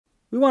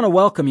We want to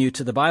welcome you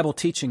to the Bible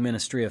teaching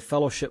ministry of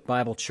Fellowship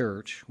Bible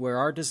Church, where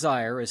our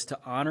desire is to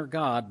honor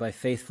God by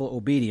faithful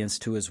obedience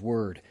to His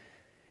Word.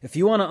 If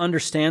you want to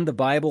understand the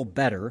Bible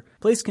better,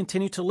 please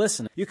continue to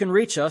listen. You can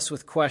reach us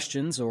with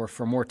questions or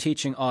for more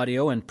teaching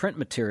audio and print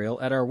material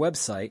at our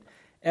website,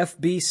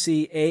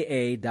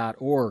 fbcaa.org.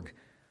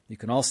 You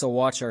can also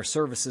watch our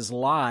services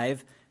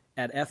live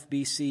at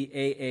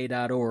fbcaa.org/live.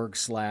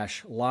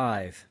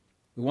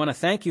 We want to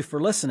thank you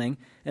for listening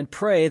and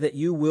pray that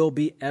you will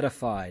be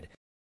edified.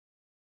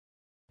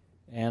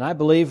 And I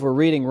believe we're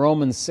reading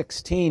Romans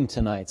 16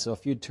 tonight, so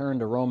if you'd turn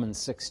to Romans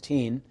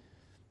 16,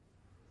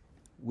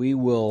 we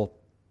will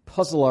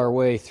puzzle our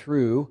way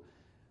through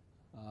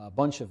a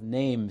bunch of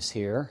names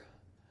here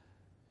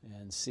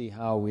and see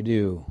how we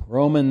do.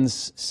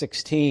 Romans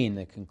 16,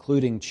 the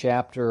concluding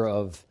chapter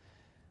of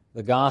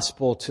the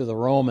Gospel to the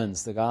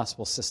Romans, the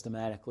Gospel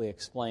systematically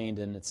explained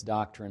in its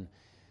doctrine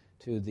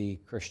to the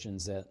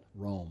Christians at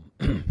Rome.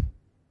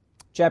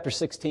 Chapter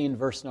 16,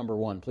 verse number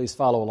 1. Please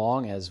follow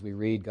along as we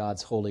read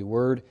God's holy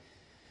word.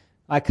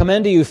 I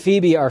commend to you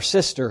Phoebe, our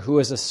sister, who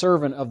is a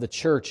servant of the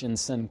church in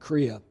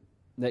Cenchrea,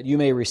 that you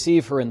may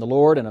receive her in the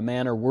Lord in a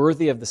manner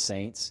worthy of the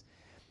saints,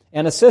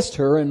 and assist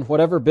her in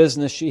whatever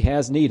business she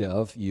has need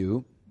of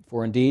you,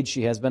 for indeed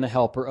she has been a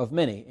helper of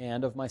many,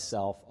 and of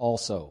myself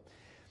also.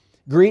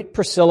 Greet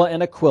Priscilla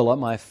and Aquila,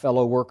 my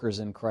fellow workers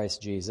in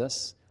Christ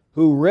Jesus,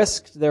 who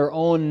risked their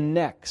own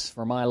necks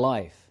for my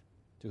life,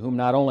 to whom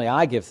not only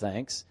I give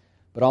thanks,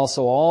 but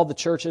also all the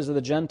churches of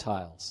the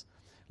Gentiles.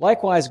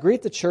 Likewise,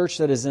 greet the church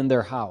that is in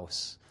their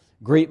house.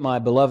 Greet my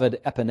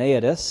beloved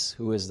Epaenetus,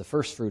 who is the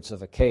firstfruits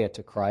of Achaia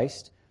to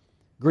Christ.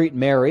 Greet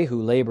Mary,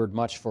 who labored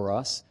much for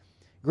us.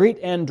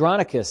 Greet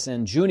Andronicus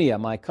and Junia,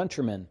 my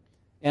countrymen,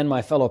 and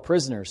my fellow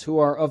prisoners, who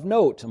are of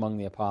note among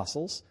the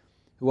apostles,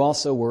 who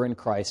also were in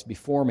Christ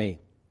before me.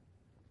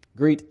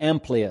 Greet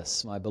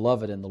Amplias, my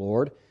beloved in the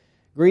Lord.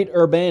 Greet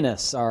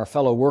Urbanus, our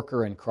fellow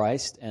worker in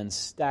Christ, and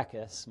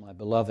Stachys, my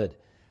beloved.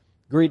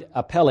 Greet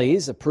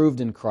Apelles,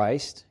 approved in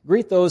Christ.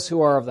 Greet those who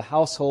are of the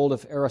household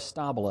of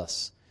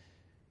Aristobulus.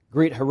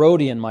 Greet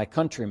Herodian, my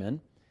countryman.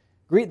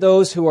 Greet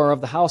those who are of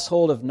the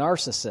household of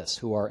Narcissus,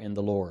 who are in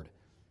the Lord.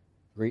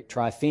 Greet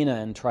Tryphena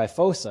and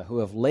Tryphosa, who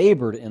have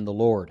labored in the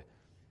Lord.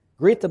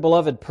 Greet the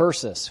beloved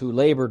Persis, who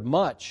labored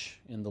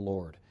much in the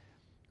Lord.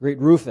 Greet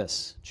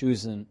Rufus,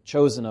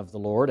 chosen of the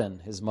Lord,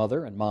 and his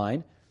mother and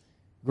mine.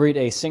 Greet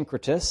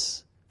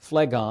Asyncritus,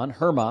 Phlegon,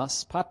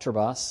 Hermas,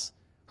 Patrobas,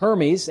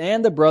 Hermes,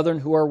 and the brethren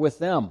who are with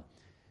them.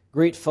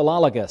 Greet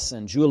Philologus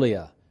and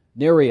Julia,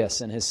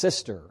 Nereus and his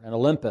sister, and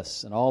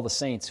Olympus, and all the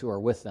saints who are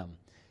with them.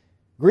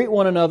 Greet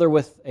one another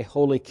with a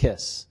holy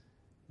kiss.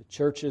 The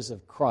churches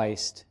of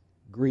Christ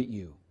greet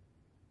you.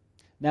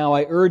 Now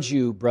I urge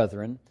you,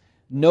 brethren,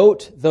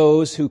 note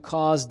those who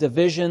cause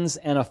divisions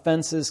and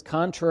offenses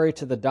contrary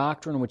to the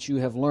doctrine which you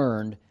have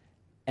learned,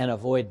 and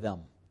avoid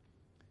them.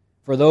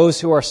 For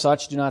those who are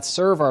such do not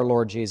serve our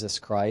Lord Jesus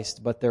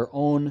Christ, but their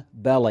own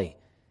belly,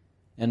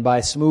 and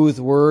by smooth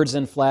words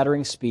and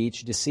flattering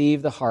speech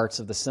deceive the hearts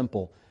of the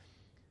simple.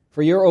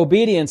 For your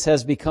obedience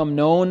has become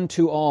known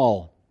to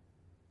all.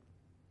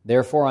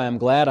 Therefore I am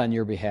glad on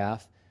your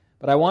behalf,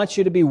 but I want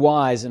you to be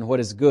wise in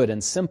what is good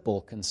and simple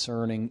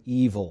concerning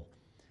evil.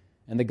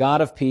 And the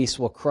God of peace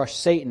will crush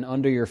Satan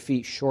under your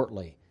feet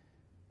shortly.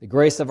 The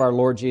grace of our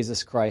Lord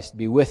Jesus Christ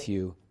be with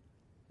you.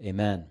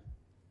 Amen.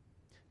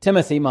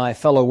 Timothy, my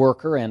fellow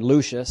worker, and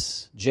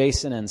Lucius,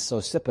 Jason, and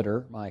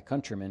Sosipater, my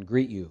countrymen,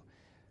 greet you.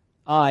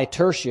 I,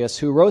 Tertius,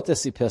 who wrote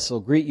this epistle,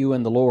 greet you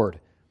in the Lord.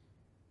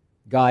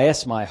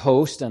 Gaius, my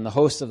host, and the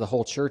host of the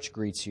whole church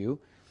greets you.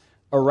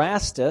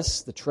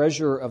 Erastus, the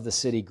treasurer of the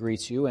city,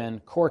 greets you,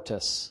 and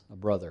Quartus, a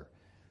brother.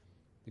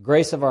 The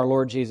grace of our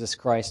Lord Jesus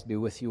Christ be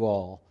with you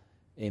all.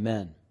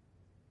 Amen.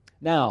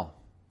 Now,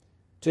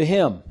 to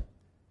him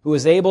who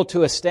is able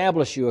to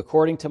establish you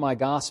according to my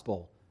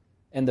gospel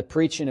and the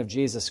preaching of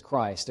Jesus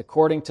Christ,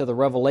 according to the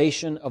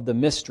revelation of the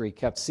mystery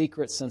kept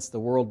secret since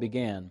the world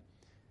began,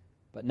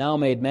 but now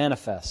made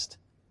manifest,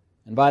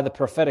 and by the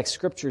prophetic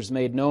scriptures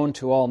made known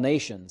to all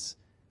nations,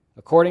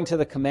 according to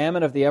the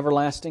commandment of the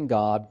everlasting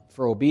God,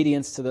 for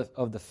obedience to the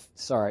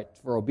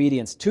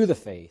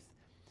faith.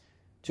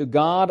 To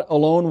God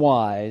alone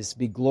wise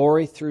be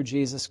glory through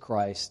Jesus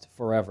Christ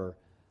forever.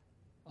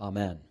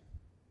 Amen.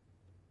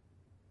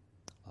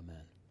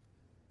 Amen.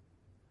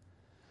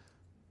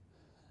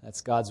 That's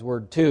God's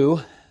word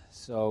too,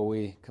 so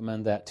we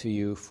commend that to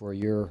you for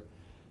your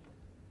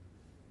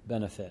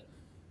benefit.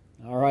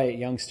 All right,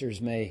 youngsters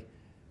may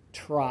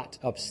trot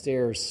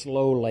upstairs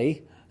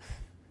slowly,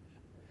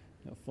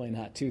 hopefully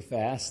not too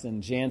fast,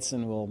 and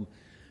Jansen will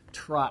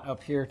trot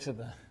up here to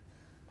the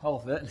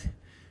pulpit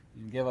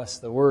and give us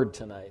the word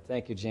tonight.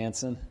 Thank you,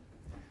 Jansen.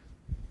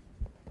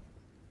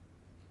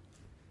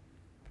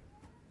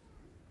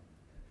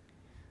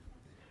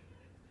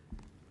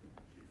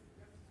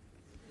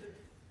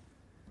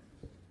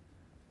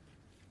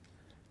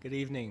 Good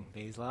evening,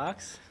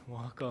 Bazelocks.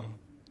 Welcome.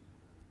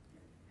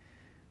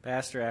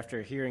 Pastor,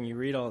 after hearing you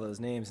read all those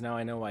names, now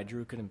I know why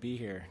Drew couldn't be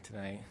here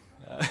tonight.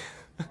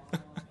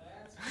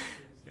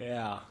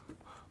 Yeah.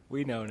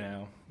 We know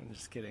now. I'm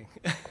just kidding.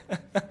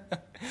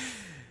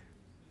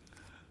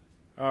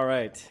 All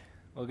right.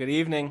 Well, good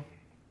evening.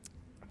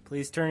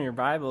 Please turn your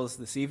Bibles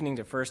this evening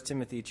to 1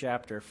 Timothy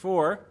chapter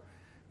 4.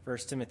 1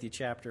 Timothy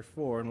chapter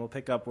 4, and we'll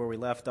pick up where we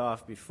left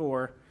off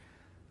before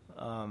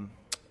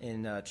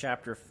in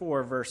chapter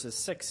 4, verses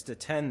 6 to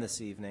 10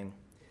 this evening.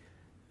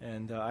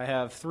 And I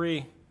have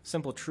three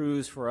simple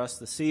truths for us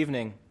this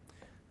evening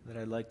that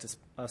I'd like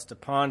us to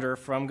ponder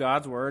from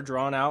God's Word,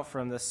 drawn out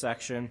from this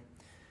section.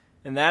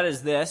 And that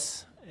is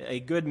this: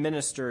 a good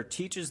minister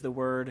teaches the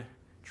Word,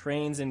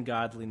 trains in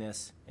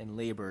godliness, and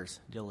labors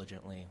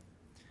diligently.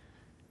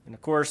 And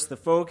of course, the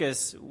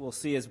focus we'll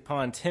see is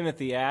upon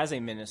Timothy as a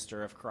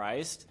minister of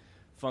Christ,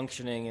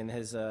 functioning in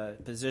his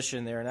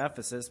position there in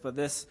Ephesus. But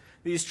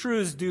these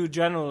truths do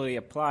generally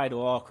apply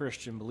to all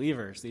Christian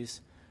believers.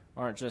 These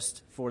aren't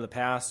just for the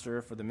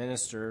pastor, for the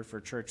minister, for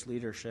church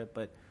leadership,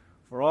 but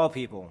for all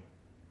people.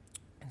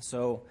 And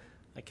so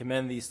I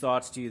commend these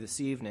thoughts to you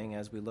this evening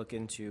as we look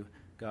into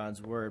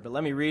God's Word. But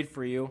let me read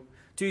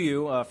to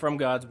you from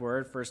God's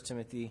Word, 1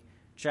 Timothy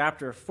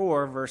chapter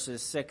 4,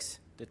 verses 6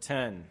 to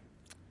 10.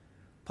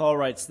 Paul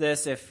writes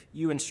this: "If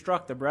you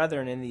instruct the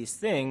brethren in these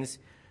things,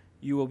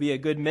 you will be a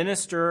good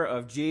minister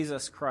of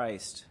Jesus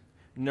Christ,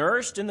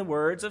 nourished in the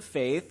words of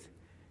faith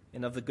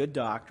and of the good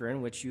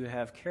doctrine which you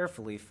have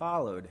carefully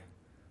followed.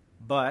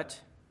 But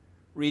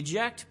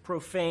reject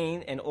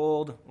profane and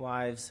old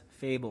wives'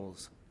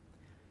 fables,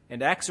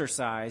 and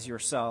exercise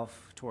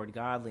yourself toward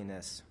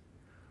godliness.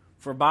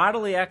 For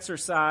bodily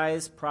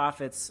exercise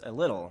profits a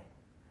little,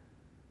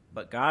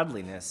 but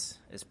godliness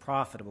is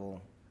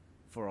profitable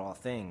for all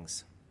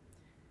things,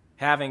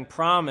 having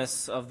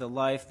promise of the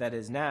life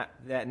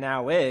that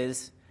now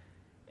is,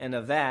 and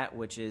of that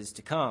which is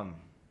to come.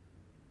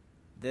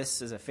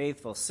 This is a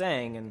faithful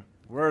saying and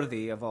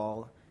worthy of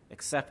all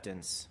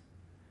acceptance.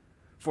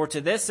 For to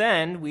this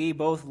end we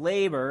both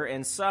labor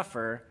and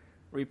suffer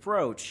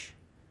reproach,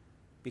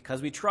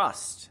 because we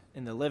trust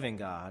in the living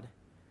God,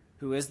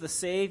 who is the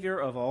Savior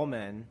of all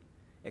men,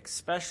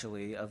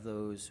 especially of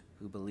those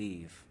who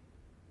believe."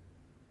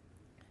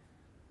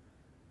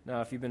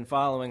 Now, if you've been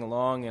following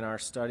along in our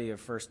study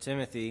of 1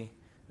 Timothy,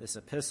 this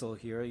epistle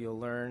here, you'll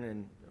learn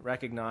and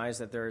recognize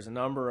that there is a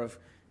number of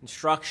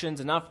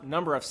instructions, a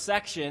number of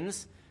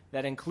sections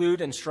that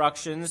include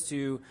instructions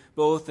to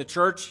both the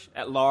church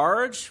at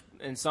large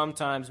and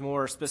sometimes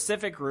more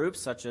specific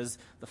groups, such as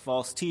the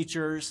false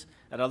teachers,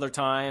 at other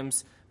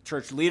times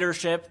church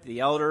leadership, the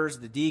elders,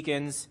 the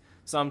deacons,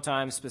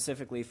 sometimes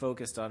specifically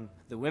focused on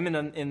the women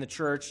in the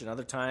church, and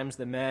other times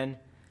the men.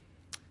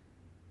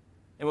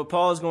 And what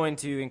Paul is going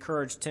to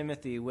encourage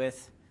Timothy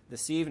with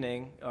this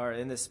evening, or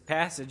in this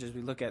passage as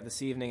we look at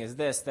this evening, is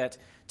this: that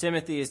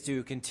Timothy is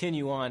to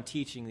continue on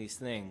teaching these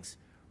things,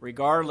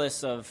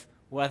 regardless of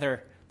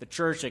whether the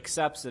church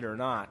accepts it or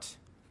not.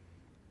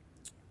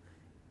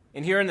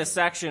 And here in this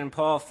section,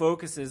 Paul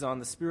focuses on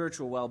the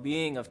spiritual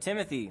well-being of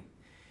Timothy.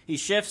 He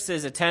shifts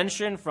his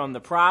attention from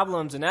the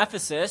problems in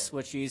Ephesus,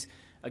 which he's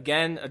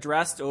again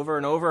addressed over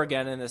and over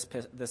again in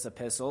this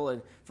epistle,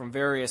 and from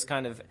various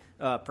kind of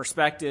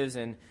perspectives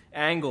and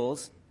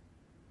angles.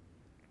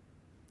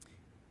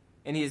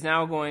 And he is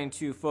now going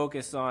to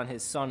focus on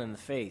his son in the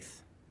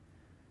faith,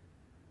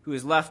 who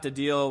is left to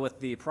deal with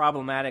the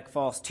problematic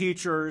false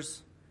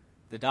teachers,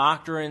 the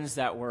doctrines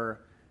that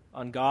were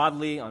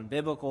ungodly,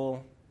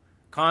 unbiblical,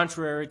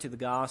 contrary to the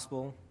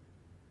gospel.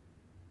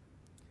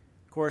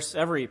 Of course,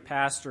 every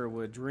pastor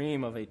would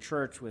dream of a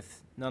church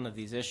with none of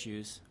these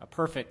issues, a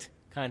perfect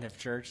kind of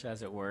church,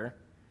 as it were.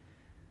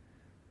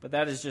 But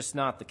that is just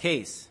not the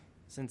case,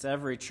 since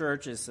every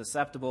church is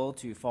susceptible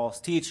to false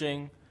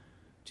teaching,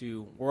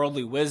 to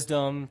worldly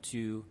wisdom,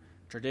 to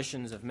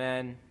traditions of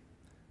men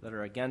that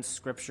are against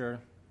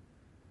Scripture.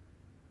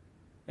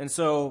 And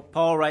so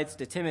Paul writes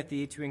to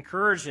Timothy to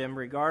encourage him,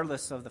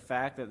 regardless of the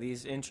fact that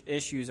these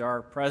issues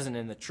are present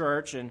in the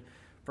church, and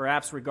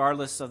perhaps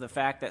regardless of the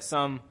fact that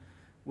some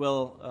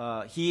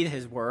will heed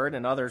his word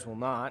and others will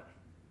not.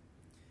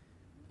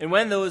 And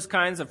when those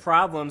kinds of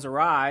problems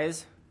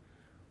arise,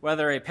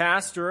 whether a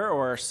pastor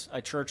or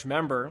a church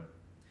member,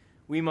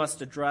 we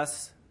must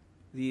address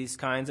these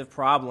kinds of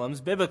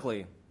problems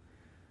biblically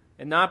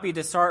and not be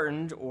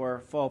disheartened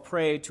or fall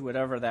prey to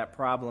whatever that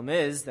problem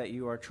is that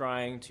you are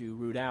trying to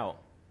root out.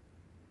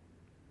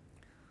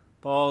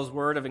 Paul's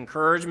word of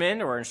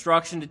encouragement or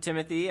instruction to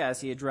Timothy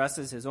as he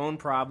addresses his own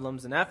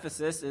problems in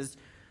Ephesus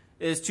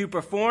is to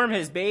perform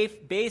his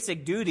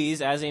basic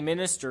duties as a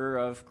minister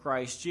of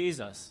Christ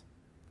Jesus.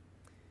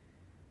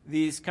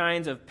 These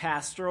kinds of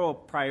pastoral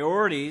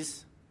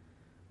priorities,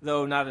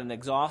 though not an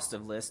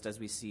exhaustive list as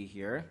we see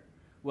here,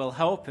 will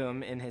help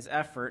him in his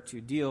effort to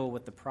deal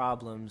with the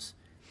problems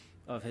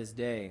of his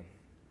day.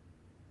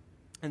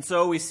 And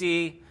so we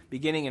see,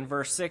 beginning in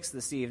verse 6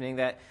 this evening,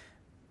 that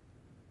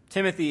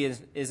Timothy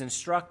is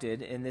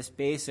instructed in this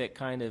basic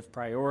kind of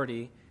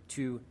priority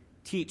to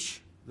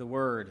teach the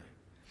word.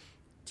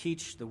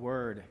 Teach the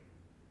word.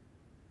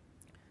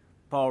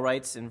 Paul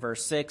writes in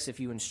verse 6, "If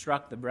you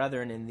instruct the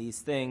brethren in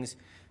these things,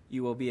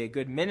 you will be a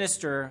good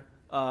minister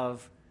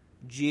of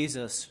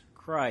Jesus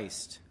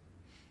Christ,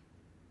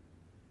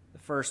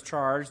 first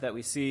charge that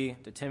we see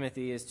to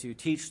Timothy is to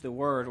teach the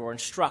word or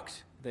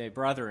instruct the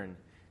brethren.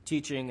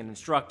 Teaching and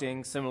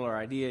instructing, similar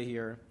idea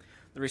here.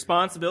 The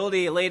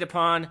responsibility laid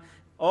upon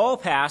all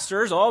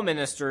pastors, all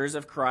ministers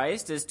of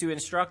Christ, is to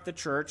instruct the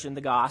church in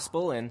the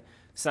gospel and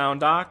sound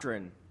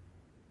doctrine.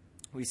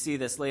 We see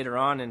this later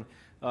on in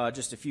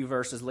just a few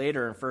verses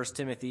later in 1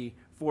 Timothy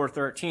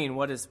 4:13.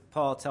 What does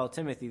Paul tell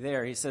Timothy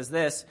there? He says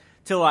this,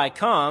 "Till I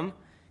come,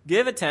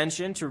 give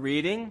attention to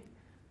reading,"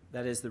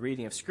 that is the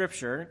reading of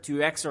Scripture,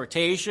 "to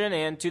exhortation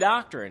and to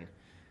doctrine."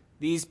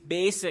 These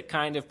basic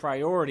kind of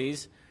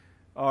priorities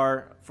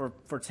are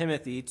for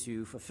Timothy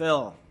to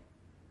fulfill.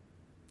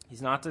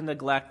 He's not to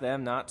neglect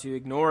them, not to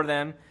ignore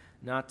them,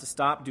 not to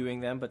stop doing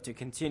them, but to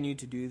continue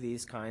to do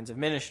these kinds of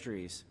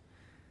ministries.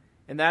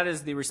 And that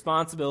is the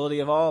responsibility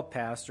of all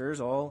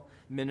pastors, all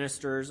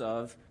ministers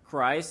of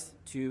Christ,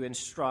 to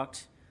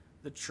instruct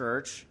the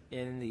church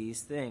in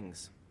these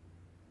things.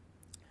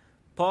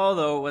 Paul,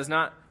 though, was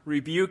not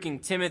rebuking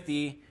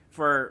Timothy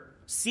for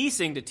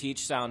ceasing to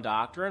teach sound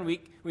doctrine.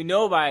 We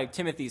know by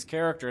Timothy's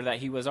character that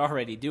he was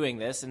already doing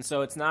this, and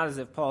so it's not as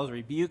if Paul's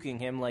rebuking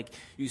him like,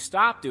 you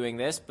stop doing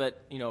this,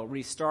 but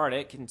restart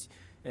it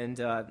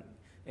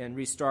and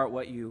restart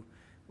what you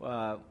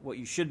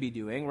should be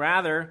doing.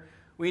 Rather,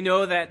 we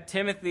know that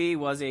Timothy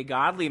was a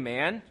godly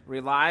man,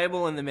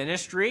 reliable in the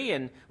ministry,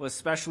 and was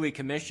specially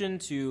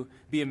commissioned to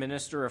be a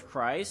minister of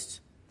Christ.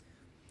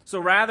 So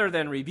rather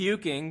than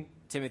rebuking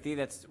Timothy,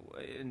 that's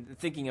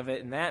thinking of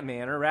it in that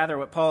manner, rather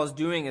what Paul is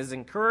doing is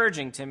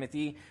encouraging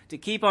Timothy to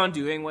keep on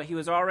doing what he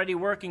was already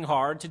working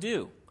hard to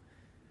do,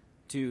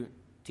 to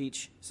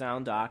teach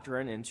sound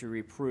doctrine and to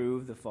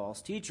reprove the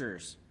false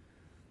teachers.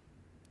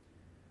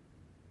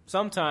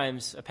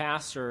 Sometimes a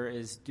pastor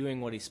is doing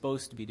what he's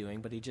supposed to be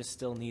doing, but he just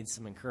still needs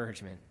some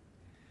encouragement.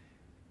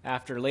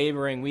 After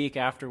laboring week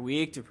after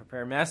week to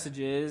prepare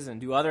messages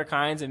and do other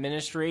kinds of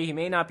ministry,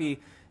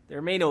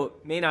 there may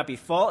not be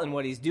fault in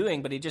what he's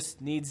doing, but he just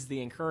needs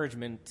the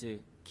encouragement to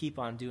keep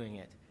on doing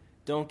it.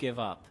 Don't give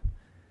up,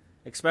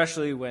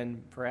 especially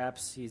when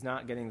perhaps he's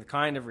not getting the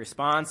kind of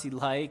response he'd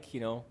like.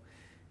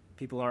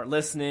 People aren't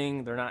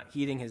listening, they're not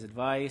heeding his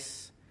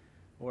advice,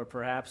 or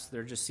perhaps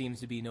there just seems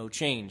to be no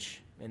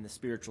change in the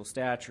spiritual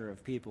stature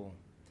of people.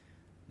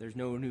 There's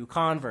no new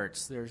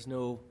converts. There's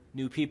no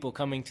new people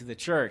coming to the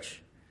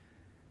church.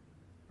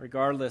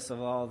 Regardless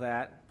of all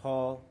that,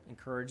 Paul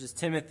encourages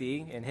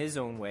Timothy in his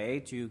own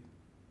way to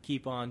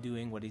keep on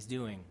doing what he's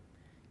doing.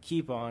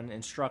 Keep on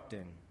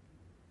instructing.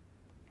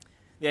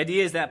 The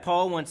idea is that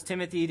Paul wants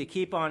Timothy to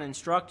keep on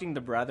instructing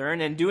the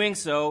brethren, and doing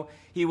so,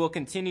 he will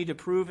continue to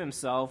prove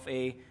himself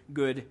a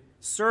good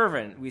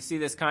servant. We see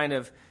this kind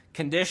of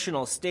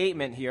conditional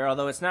statement here,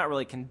 although it's not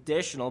really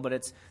conditional, but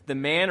it's the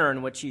manner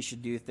in which he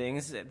should do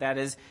things. That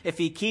is, if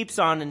he keeps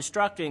on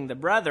instructing the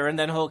brethren,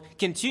 then he'll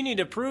continue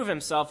to prove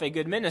himself a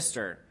good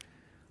minister.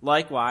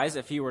 Likewise,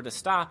 if he were to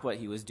stop what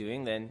he was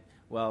doing, then,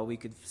 we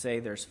could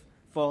say there's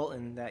fault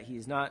in that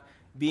he's not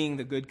being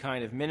the good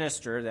kind of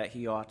minister that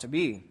he ought to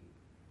be.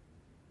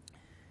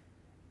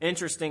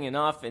 Interesting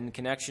enough, in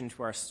connection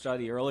to our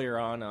study earlier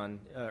on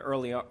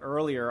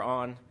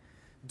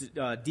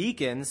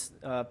deacons,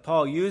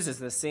 Paul uses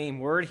the same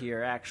word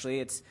here, actually.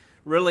 It's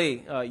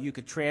really, you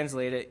could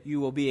translate it, you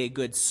will be a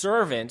good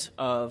servant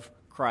of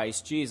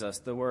Christ Jesus.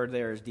 The word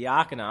there is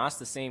diakonos,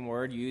 the same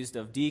word used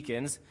of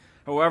deacons.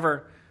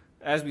 However,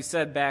 as we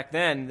said back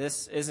then, he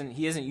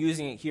isn't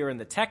using it here in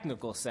the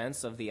technical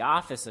sense of the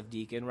office of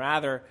deacon.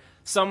 Rather,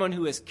 someone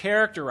who is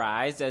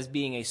characterized as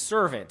being a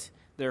servant.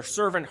 They're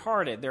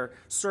servant-hearted. They're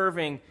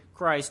serving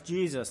Christ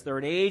Jesus. They're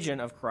an agent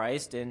of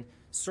Christ in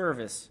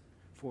service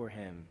for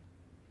him.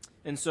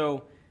 And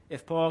so,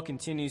 if Paul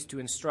continues to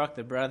instruct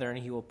the brethren,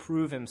 he will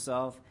prove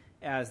himself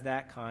as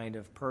that kind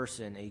of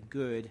person, a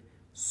good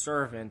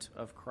servant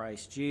of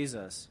Christ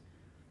Jesus.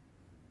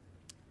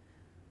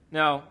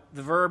 Now,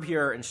 the verb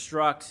here,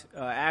 instruct,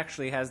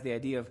 actually has the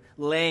idea of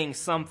laying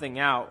something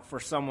out for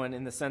someone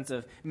in the sense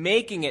of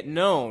making it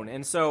known.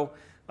 And so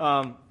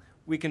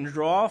we can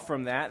draw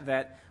from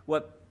that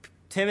what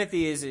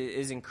Timothy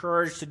is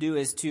encouraged to do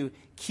is to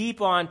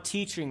keep on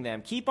teaching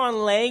them, keep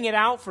on laying it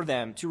out for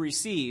them to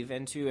receive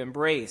and to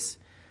embrace.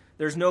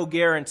 There's no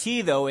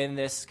guarantee, though, in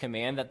this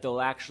command that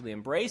they'll actually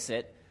embrace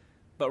it,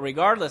 but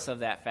regardless of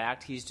that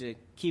fact, he's to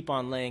keep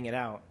on laying it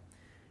out.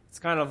 It's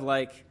kind of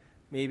like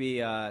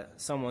maybe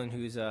someone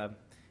who's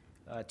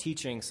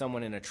teaching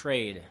someone in a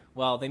trade.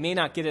 Well, they may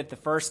not get it the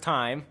first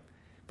time,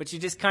 but you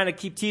just kind of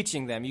keep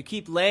teaching them. You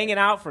keep laying it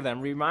out for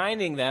them,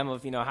 reminding them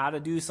of how to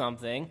do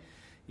something.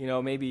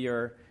 Maybe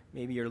you're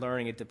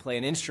learning it to play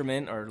an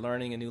instrument or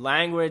learning a new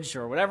language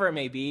or whatever it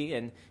may be,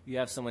 and you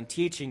have someone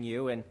teaching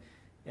you, and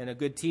a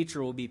good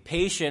teacher will be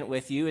patient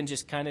with you and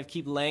just kind of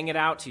keep laying it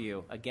out to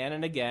you again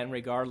and again,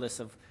 regardless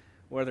of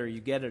whether you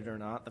get it or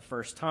not the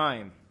first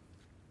time.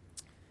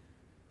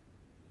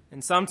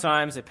 And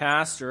sometimes a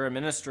pastor, a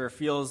minister,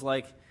 feels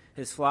like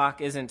his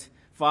flock isn't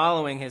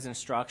following his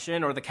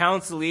instruction, or the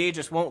counselee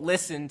just won't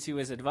listen to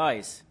his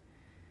advice.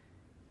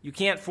 You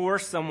can't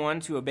force someone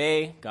to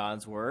obey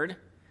God's word.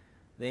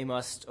 They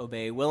must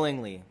obey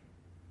willingly.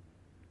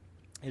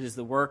 It is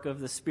the work of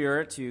the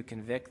Spirit to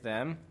convict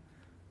them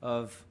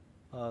of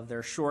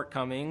their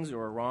shortcomings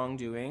or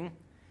wrongdoing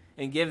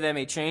and give them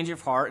a change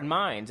of heart and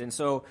mind. And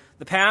so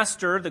the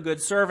pastor, the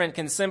good servant,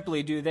 can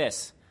simply do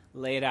this: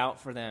 lay it out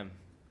for them,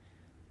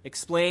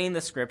 explain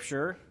the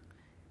Scripture,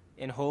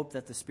 and hope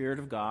that the Spirit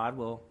of God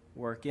will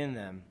work in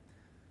them.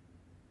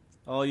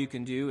 All you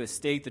can do is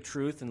state the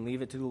truth and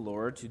leave it to the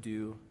Lord to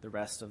do the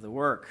rest of the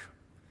work.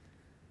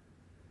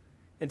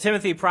 And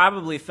Timothy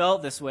probably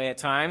felt this way at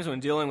times when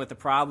dealing with the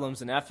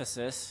problems in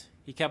Ephesus.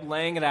 He kept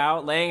laying it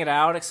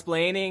out,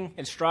 explaining,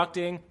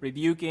 instructing,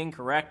 rebuking,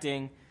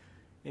 correcting,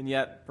 and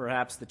yet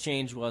perhaps the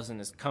change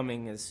wasn't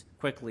coming as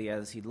quickly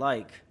as he'd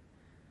like.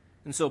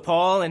 And so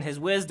Paul, in his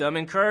wisdom,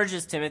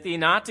 encourages Timothy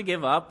not to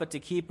give up, but to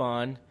keep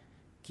on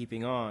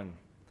keeping on.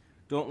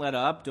 Don't let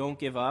up, don't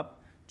give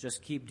up,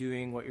 just keep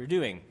doing what you're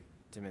doing,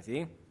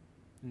 Timothy.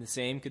 And the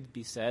same could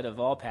be said of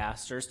all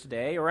pastors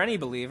today, or any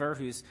believer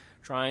who's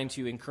trying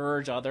to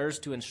encourage others,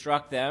 to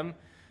instruct them,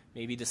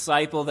 maybe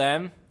disciple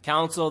them,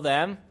 counsel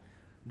them.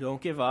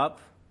 Don't give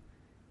up.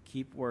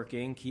 Keep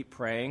working, keep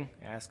praying,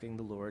 asking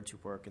the Lord to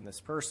work in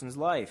this person's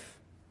life.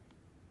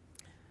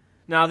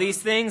 Now,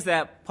 these things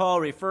that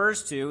Paul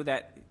refers to,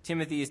 that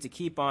Timothy is to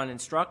keep on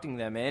instructing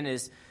them in,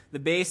 is the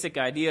basic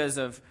ideas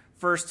of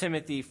 1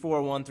 Timothy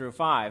 4:1 through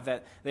 5,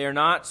 that they are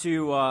not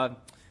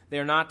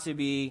to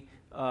be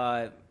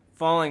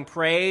falling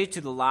prey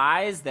to the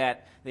lies,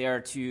 that they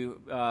are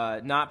to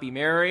not be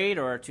married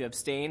or to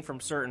abstain from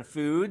certain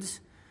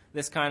foods.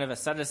 This kind of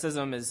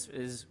asceticism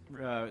is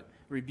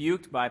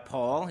rebuked by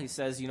Paul. He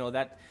says,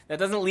 that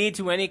doesn't lead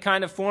to any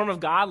kind of form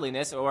of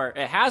godliness, or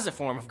it has a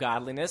form of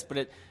godliness, but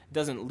it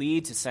doesn't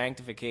lead to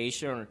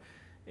sanctification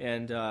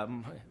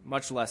and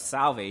much less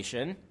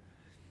salvation.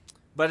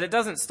 But it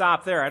doesn't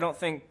stop there. I don't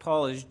think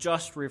Paul is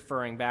just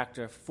referring back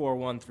to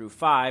 4:1 through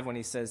 5 when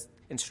he says,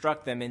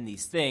 instruct them in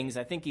these things.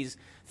 I think he's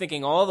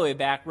thinking all the way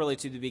back really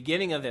to the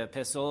beginning of the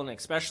epistle, and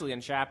especially in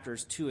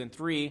chapters 2 and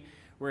 3,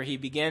 where he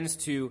begins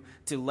to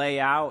lay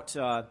out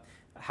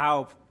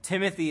how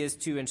Timothy is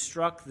to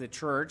instruct the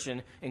church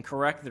and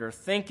correct their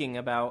thinking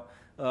about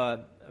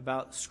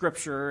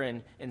Scripture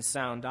and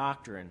sound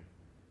doctrine.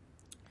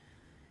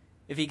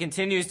 If he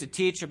continues to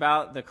teach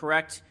about the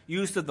correct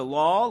use of the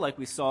law, like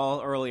we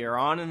saw earlier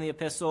on in the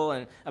epistle,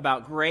 and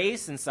about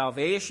grace and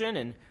salvation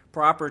and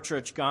proper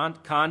church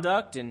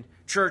conduct and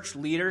church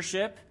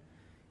leadership,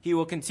 he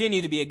will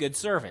continue to be a good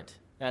servant.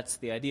 That's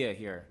the idea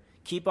here.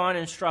 Keep on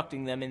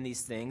instructing them in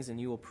these things, and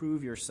you will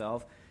prove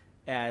yourself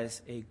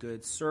as a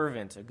good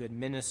servant, a good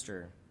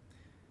minister.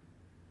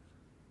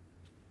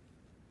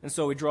 And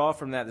so we draw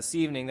from that this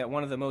evening that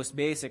one of the most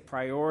basic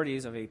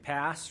priorities of a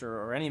pastor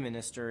or any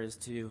minister is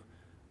to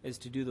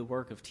do the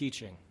work of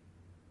teaching.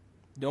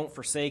 Don't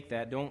forsake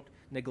that. Don't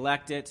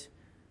neglect it.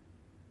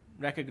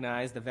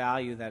 Recognize the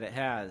value that it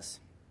has.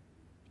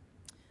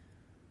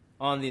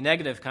 On the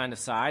negative kind of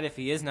side, if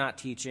he is not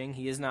teaching,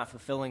 he is not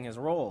fulfilling his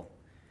role,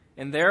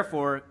 and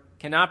therefore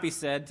cannot be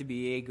said to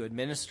be a good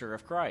minister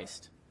of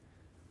Christ,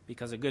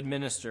 because a good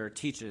minister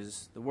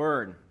teaches the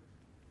word.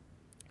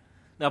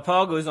 Now,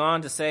 Paul goes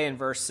on to say in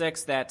verse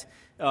 6 that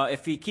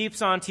if he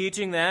keeps on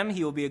teaching them,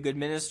 he will be a good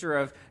minister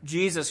of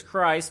Jesus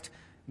Christ,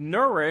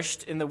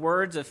 nourished in the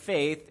words of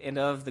faith and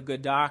of the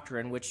good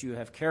doctrine which you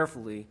have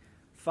carefully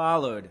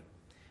followed.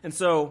 And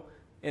so,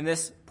 in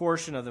this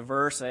portion of the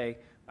verse, I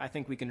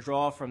think we can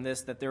draw from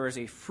this that there is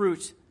a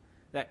fruit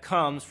that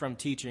comes from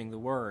teaching the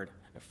word.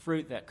 A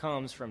fruit that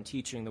comes from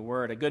teaching the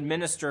word. A good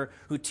minister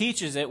who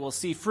teaches it will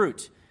see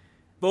fruit,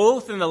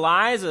 both in the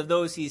lives of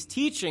those he's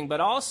teaching, but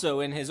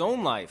also in his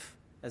own life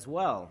as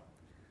well.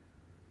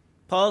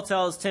 Paul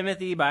tells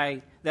Timothy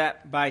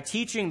that by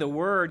teaching the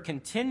word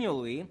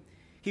continually,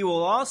 he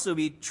will also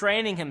be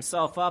training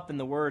himself up in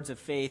the words of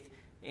faith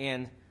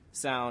and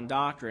sound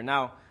doctrine.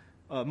 Now,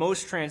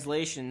 most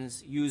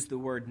translations use the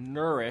word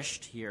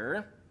nourished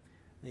here.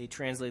 They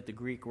translate the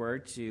Greek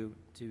word to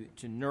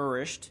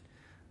nourished.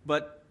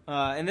 But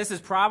and this is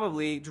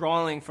probably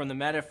drawing from the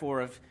metaphor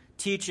of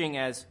teaching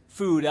as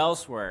food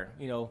elsewhere.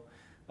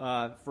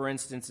 For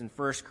instance, in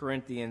 1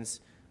 Corinthians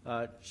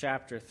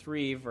chapter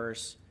 3,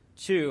 verse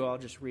 2, I'll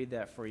just read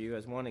that for you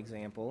as one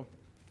example.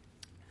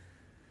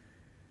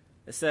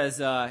 It says,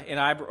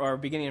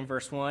 beginning in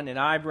verse 1, "And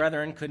I,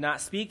 brethren, could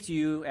not speak to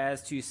you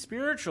as to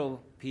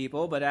spiritual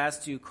people, but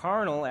as to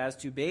carnal, as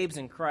to babes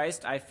in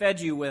Christ. I fed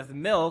you with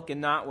milk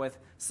and not with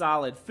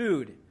solid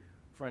food.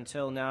 For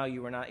until now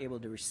you were not able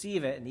to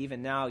receive it, and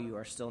even now you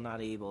are still not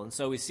able." And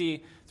so we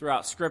see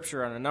throughout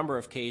Scripture on a number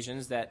of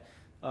occasions that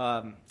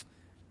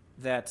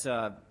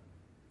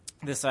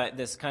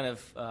this kind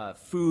of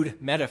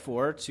food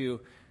metaphor to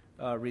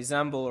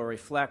resemble or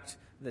reflect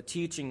the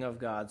teaching of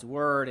God's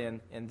Word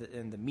and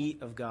the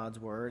meat of God's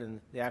Word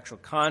and the actual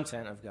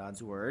content of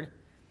God's Word.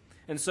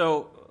 And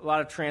so a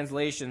lot of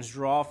translations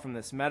draw from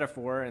this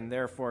metaphor and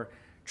therefore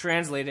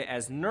translate it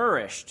as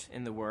nourished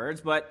in the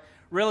words. But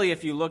really,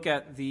 if you look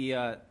at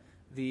the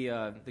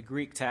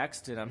Greek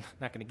text, and I'm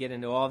not going to get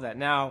into all of that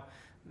now,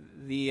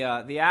 the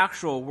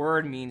actual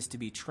word means to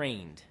be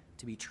trained,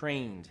 to be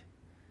trained.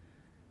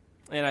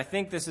 And I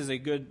think this is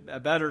a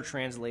better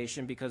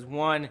translation because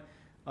one,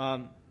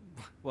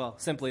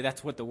 simply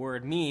that's what the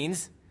word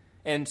means.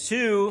 And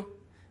two,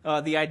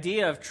 the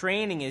idea of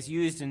training is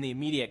used in the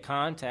immediate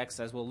context,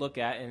 as we'll look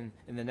at in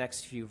the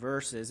next few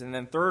verses. And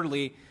then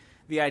thirdly,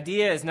 the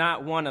idea is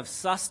not one of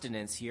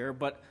sustenance here,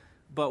 but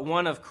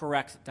one of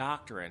correct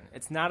doctrine.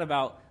 It's not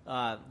about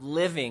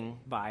living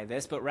by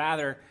this, but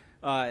rather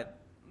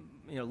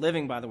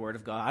living by the Word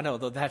of God,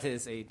 although that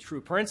is a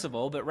true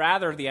principle. But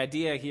rather, the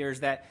idea here is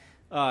that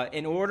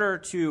in order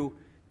to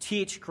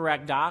teach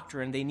correct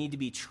doctrine, they need to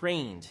be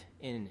trained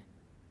in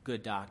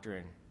good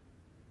doctrine.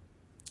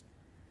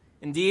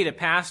 Indeed, a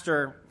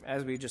pastor,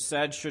 as we just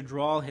said, should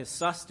draw his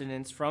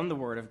sustenance from the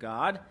Word of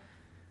God.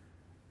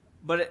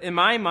 But in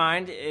my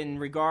mind, in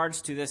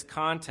regards to this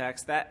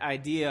context, that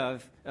idea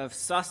of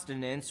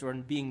sustenance or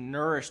being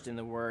nourished in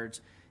the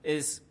words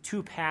is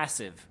too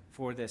passive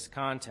for this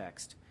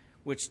context,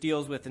 which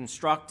deals with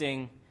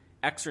instructing,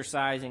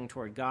 exercising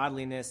toward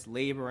godliness,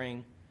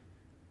 laboring.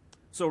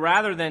 So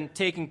rather than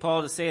taking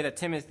Paul to say that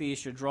Timothy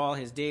should draw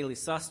his daily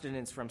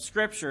sustenance from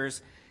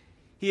Scriptures,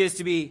 he is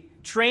to be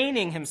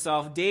training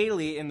himself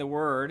daily in the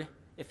Word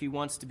if he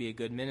wants to be a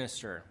good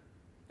minister.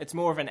 It's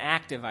more of an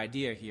active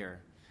idea here.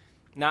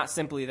 Not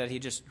simply that he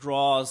just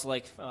draws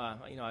my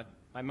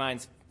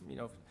mind's,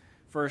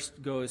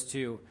 first goes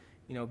to,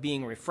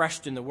 being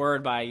refreshed in the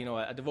Word by,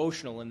 a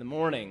devotional in the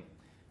morning,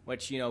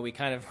 which, we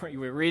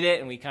read it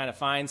and we kind of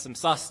find some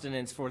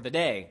sustenance for the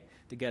day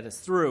to get us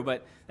through.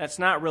 But that's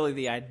not really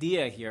the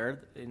idea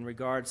here in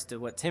regards to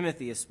what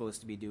Timothy is supposed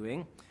to be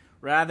doing.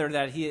 Rather,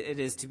 that he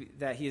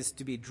is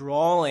to be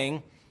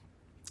drawing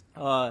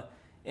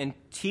and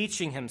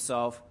teaching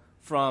himself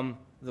from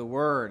the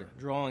Word,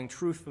 drawing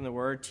truth from the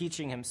Word,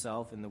 teaching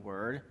himself in the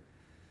Word,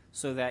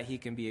 so that he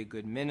can be a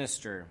good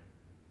minister.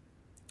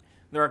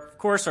 There, of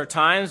course, are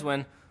times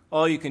when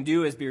all you can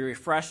do is be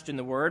refreshed in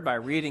the Word by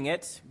reading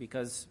it,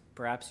 because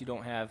perhaps you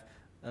don't have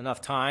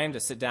enough time to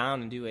sit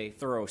down and do a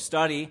thorough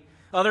study.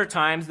 Other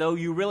times, though,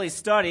 you really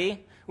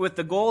study with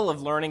the goal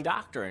of learning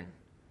doctrine.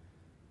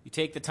 You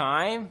take the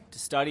time to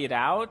study it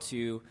out,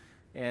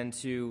 and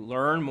to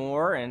learn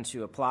more, and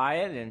to apply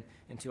it,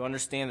 and to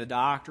understand the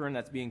doctrine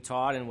that's being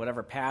taught in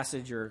whatever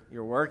passage you're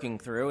working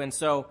through. And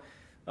so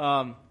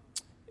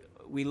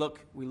we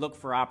look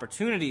for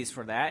opportunities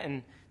for that.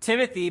 And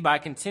Timothy, by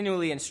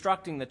continually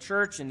instructing the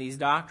church in these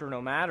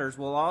doctrinal matters,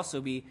 will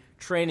also be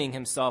training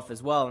himself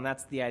as well. And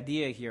that's the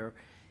idea here.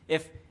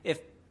 If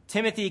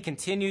Timothy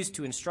continues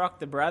to instruct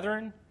the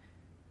brethren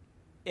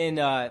in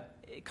as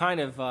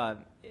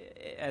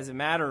a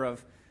matter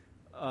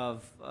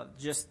of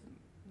just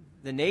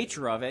the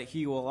nature of it,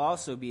 he will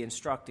also be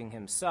instructing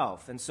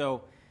himself. And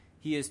so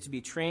he is to be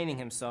training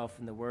himself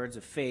in the words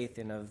of faith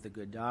and of the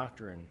good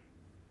doctrine.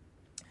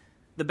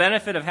 The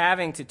benefit of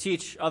having to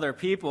teach other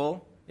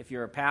people, if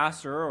you're a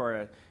pastor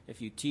or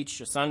if you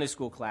teach a Sunday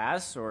school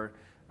class or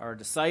are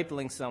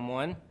discipling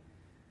someone,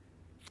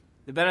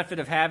 the benefit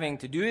of having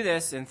to do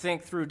this and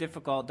think through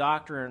difficult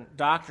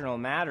doctrinal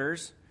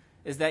matters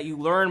is that you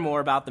learn more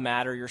about the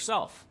matter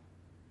yourself.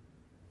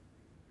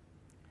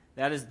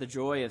 That is the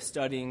joy of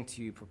studying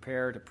to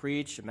prepare to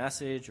preach a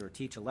message or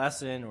teach a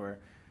lesson or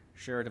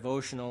share a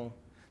devotional.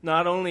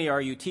 Not only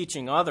are you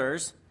teaching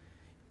others,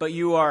 but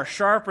you are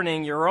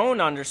sharpening your own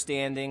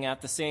understanding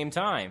at the same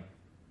time.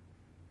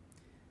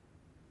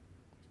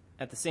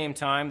 At the same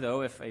time,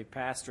 though, if a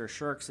pastor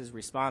shirks his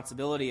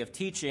responsibility of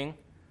teaching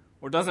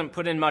or doesn't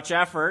put in much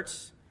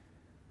effort,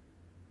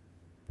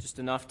 just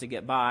enough to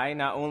get by,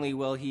 not only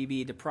will he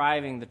be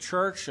depriving the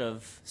church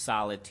of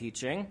solid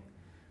teaching,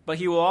 but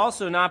he will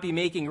also not be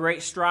making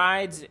great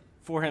strides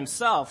for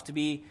himself to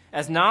be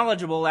as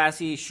knowledgeable as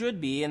he should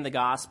be in the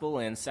gospel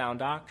and sound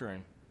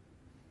doctrine.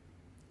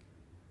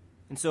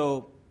 And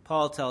so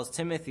Paul tells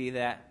Timothy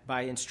that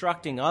by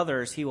instructing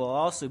others, he will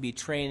also be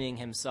training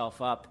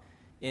himself up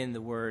in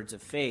the words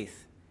of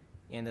faith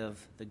and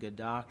of the good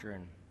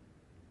doctrine.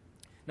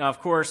 Now,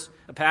 of course,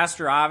 a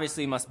pastor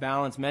obviously must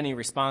balance many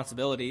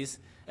responsibilities.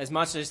 As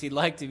much as he'd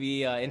like to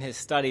be in his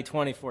study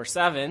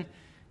 24/7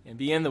 and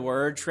be in the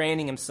Word,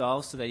 training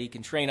himself so that he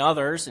can train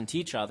others and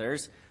teach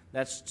others,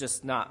 that's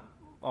just not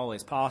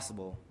always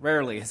possible.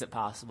 Rarely is it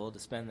possible to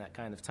spend that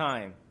kind of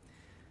time,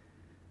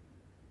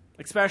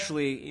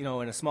 especially, in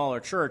a smaller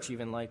church,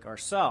 even like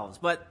ourselves.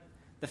 But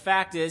the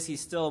fact is, he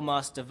still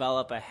must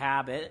develop a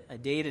habit, a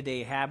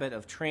day-to-day habit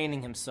of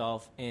training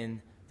himself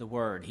in the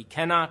Word. He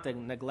cannot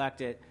neglect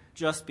it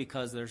just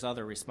because there's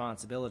other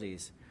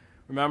responsibilities.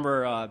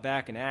 Remember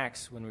back in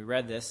Acts when we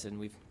read this, and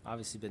we've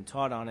obviously been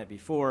taught on it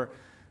before,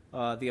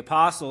 the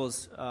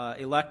apostles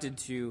elected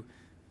to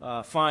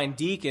find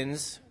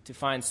deacons, to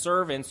find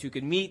servants who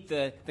could meet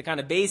the kind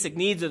of basic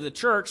needs of the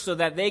church so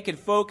that they could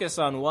focus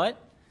on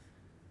what?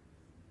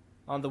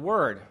 On the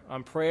Word,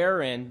 on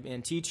prayer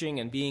and teaching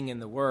and being in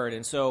the Word.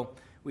 And so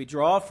we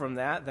draw from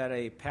that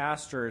a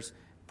pastor's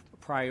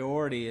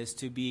priority is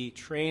to be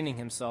training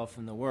himself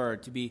in the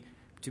Word, to be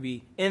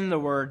in the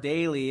Word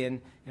daily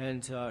and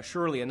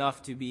surely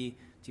enough to be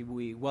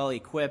well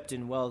equipped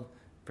and well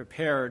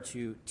prepared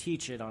to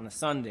teach it on a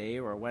Sunday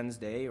or a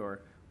Wednesday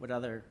or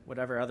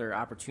whatever other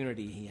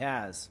opportunity he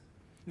has.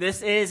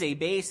 This is a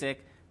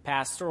basic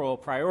pastoral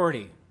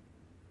priority.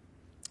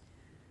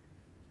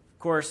 Of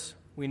course,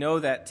 we know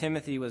that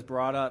Timothy was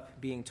brought up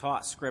being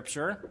taught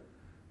Scripture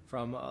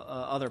from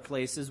other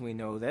places. We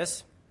know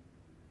this.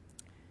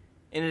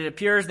 And it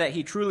appears that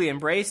he truly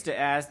embraced it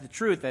as the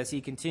truth as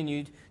he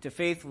continued to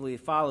faithfully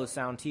follow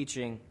sound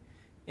teaching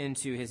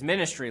into his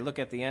ministry. Look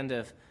at the end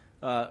of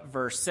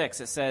verse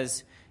 6. It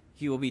says,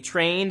 "He will be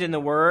trained in the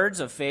words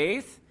of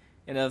faith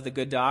and of the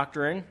good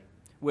doctrine,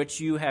 which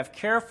you have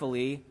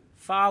carefully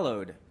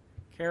followed."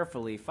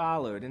 Carefully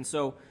followed. And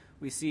so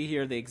we see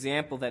here the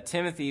example that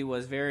Timothy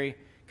was very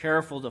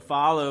careful to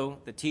follow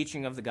the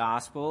teaching of the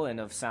gospel and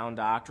of sound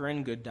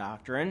doctrine, good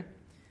doctrine.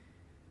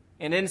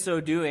 And in so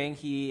doing,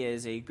 he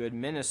is a good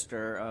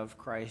minister of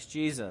Christ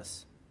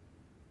Jesus.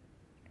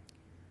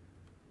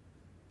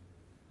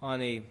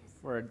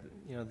 For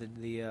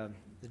the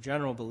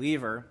general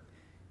believer,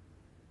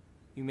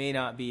 you may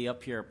not be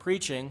up here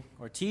preaching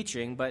or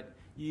teaching, but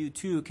you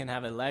too can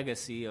have a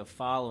legacy of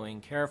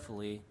following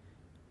carefully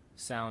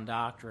sound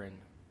doctrine,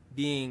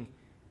 being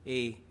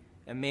a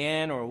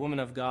man or a woman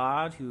of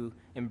God who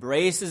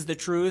embraces the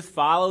truth,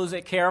 follows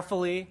it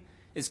carefully,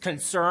 is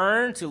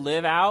concerned to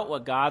live out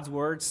what God's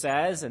word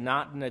says and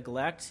not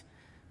neglect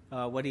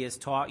what he has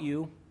taught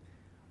you,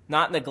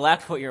 not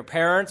neglect what your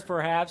parents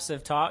perhaps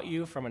have taught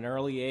you from an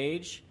early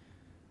age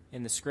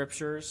in the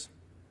Scriptures.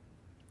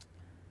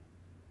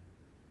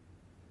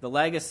 The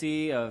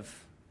legacy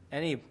of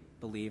any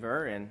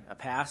believer and a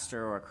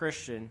pastor or a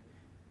Christian,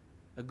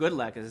 a good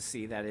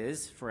legacy, that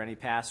is, for any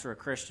pastor or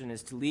Christian,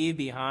 is to leave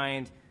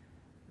behind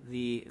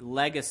the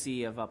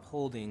legacy of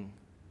upholding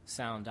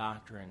sound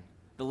doctrine,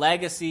 the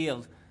legacy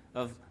of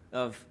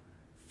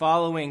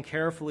following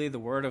carefully the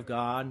Word of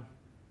God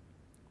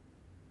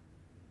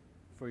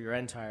for your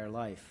entire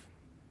life.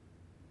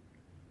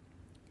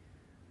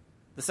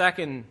 The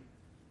second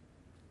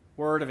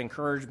word of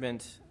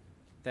encouragement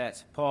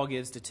that Paul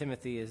gives to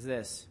Timothy is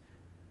this: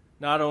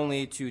 not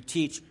only to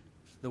teach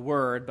the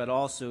word, but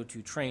also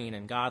to train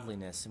in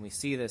godliness. And we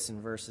see this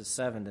in verses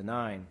 7 to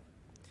 9.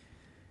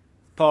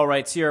 Paul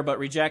writes here, "But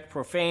reject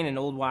profane and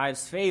old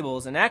wives'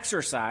 fables, and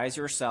exercise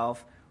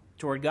yourself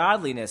toward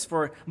godliness.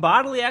 For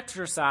bodily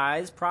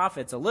exercise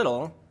profits a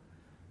little,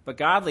 but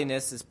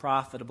godliness is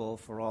profitable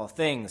for all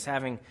things,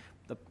 having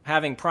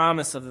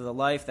promise of the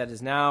life that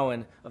is now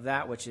and of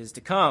that which is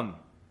to come."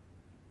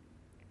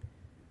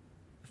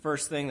 The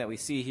first thing that we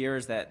see here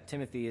is that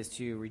Timothy is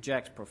to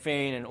reject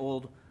profane and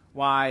old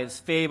wives'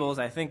 fables.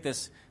 I think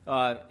this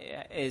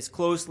is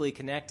closely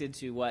connected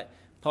to what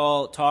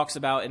Paul talks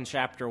about in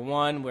chapter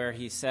 1, where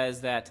he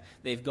says that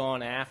they've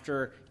gone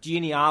after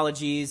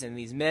genealogies and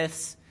these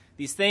myths,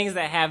 these things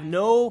that have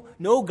no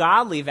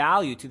godly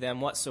value to them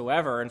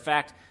whatsoever. In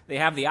fact, they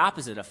have the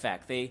opposite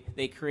effect.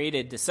 They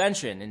created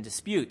dissension and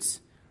disputes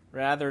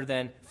rather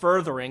than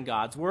furthering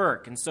God's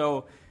work. And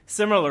so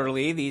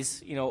similarly,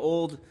 these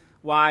old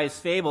wives'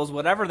 fables,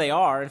 whatever they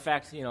are, in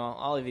fact,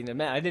 I'll even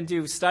admit, I didn't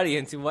do study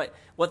into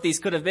what these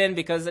could have been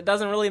because it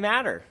doesn't really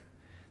matter.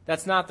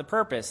 That's not the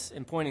purpose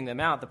in pointing them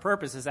out. The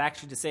purpose is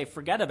actually to say,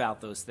 forget about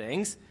those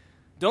things.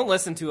 Don't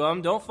listen to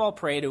them. Don't fall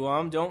prey to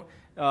them.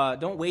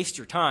 Don't waste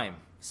your time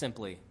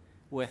simply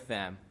with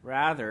them.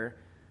 Rather,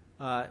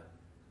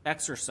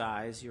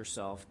 exercise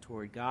yourself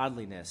toward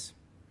godliness.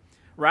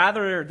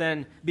 Rather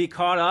than be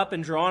caught up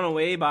and drawn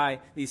away by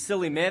these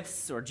silly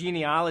myths or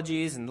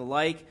genealogies and the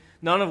like,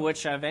 none of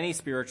which have any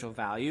spiritual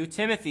value,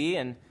 Timothy,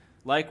 and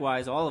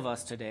likewise all of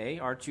us today,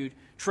 are to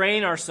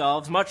train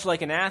ourselves, much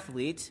like an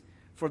athlete,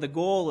 for the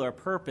goal or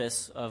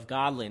purpose of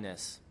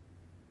godliness.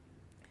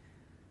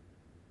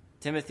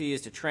 Timothy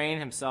is to train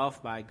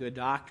himself by good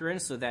doctrine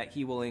so that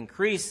he will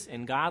increase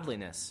in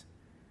godliness.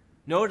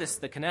 Notice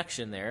the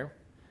connection there.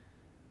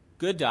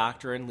 Good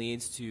doctrine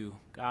leads to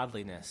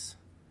godliness.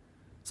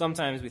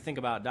 Sometimes we think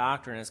about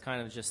doctrine as kind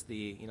of just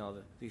the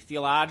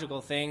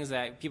theological things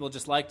that people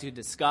just like to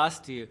discuss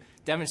to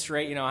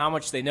demonstrate, how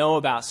much they know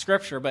about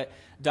Scripture. But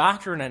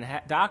doctrine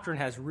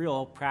has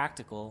real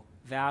practical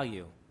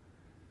value.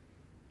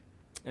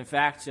 In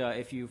fact,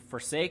 if you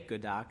forsake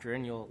good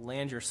doctrine, you'll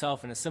land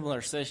yourself in a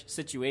similar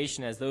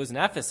situation as those in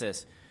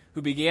Ephesus,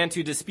 who began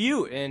to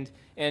dispute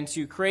and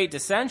to create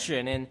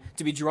dissension and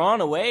to be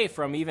drawn away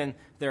from even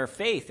their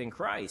faith in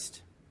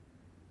Christ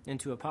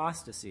into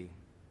apostasy.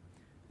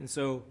 And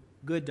so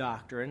good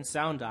doctrine,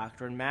 sound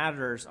doctrine,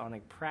 matters on a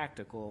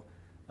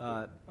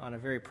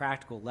very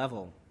practical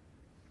level.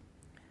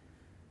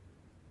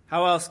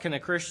 How else can a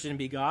Christian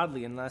be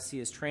godly unless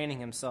he is training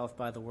himself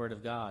by the Word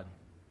of God?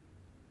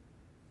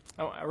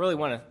 I really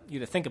want you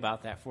to think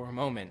about that for a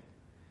moment.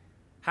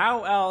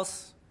 How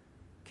else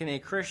can a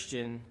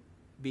Christian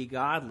be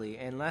godly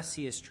unless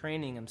he is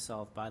training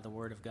himself by the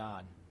Word of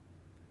God?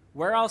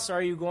 Where else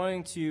are you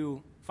going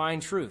to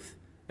find truth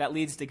that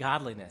leads to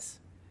godliness?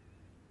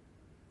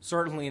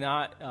 Certainly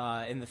not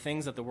in the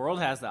things that the world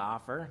has to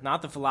offer,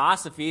 not the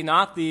philosophy,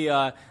 not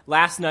the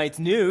last night's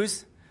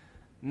news,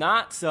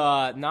 not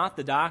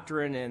the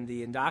doctrine and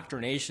the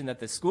indoctrination that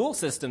the school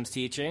system's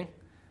teaching.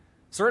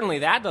 Certainly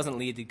that doesn't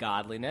lead to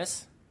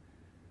godliness.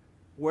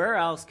 Where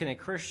else can a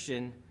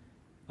Christian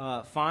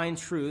find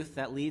truth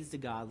that leads to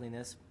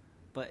godliness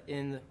but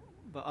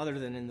other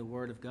than in the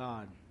Word of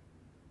God?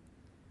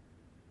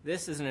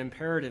 This is an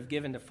imperative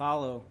given to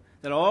follow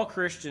that all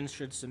Christians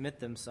should submit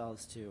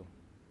themselves to,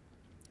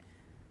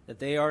 that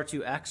they are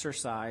to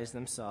exercise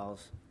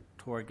themselves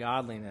toward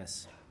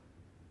godliness.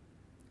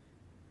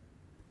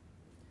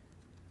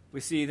 We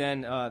see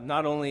then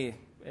not only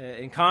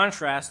in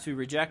contrast to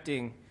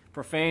rejecting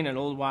profane and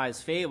old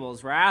wise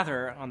fables,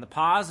 rather on the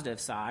positive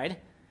side,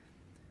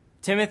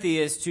 Timothy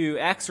is to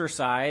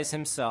exercise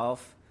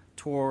himself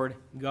toward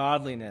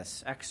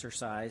godliness.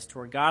 Exercise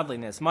toward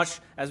godliness. Much,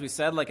 as we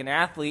said, like an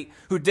athlete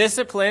who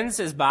disciplines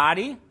his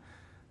body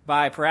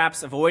by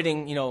perhaps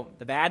avoiding,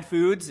 the bad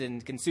foods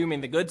and consuming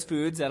the good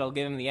foods that'll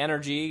give him the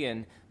energy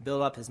and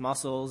build up his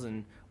muscles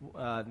and,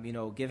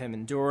 give him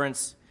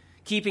endurance.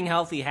 Keeping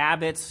healthy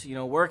habits,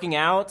 working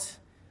out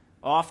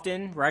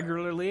often,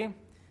 regularly.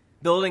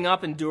 Building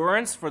up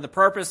endurance for the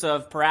purpose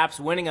of perhaps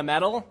winning a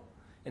medal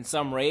in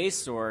some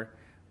race or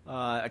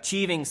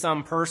achieving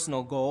some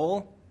personal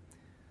goal.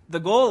 The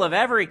goal of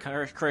every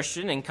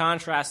Christian, in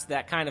contrast to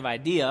that kind of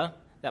idea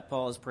that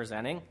Paul is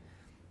presenting,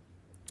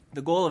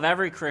 the goal of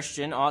every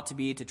Christian ought to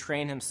be to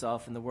train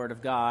himself in the Word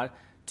of God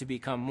to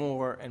become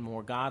more and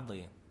more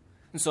godly.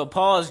 And so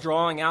Paul is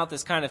drawing out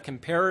this kind of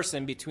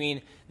comparison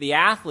between the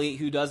athlete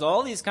who does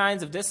all these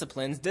kinds of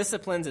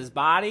disciplines his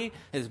body,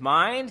 his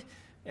mind,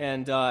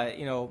 and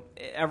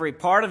every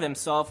part of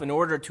himself in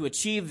order to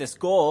achieve this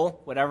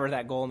goal, whatever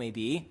that goal may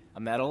be, a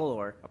medal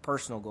or a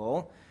personal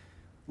goal.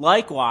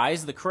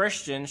 Likewise, the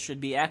Christian should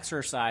be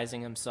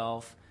exercising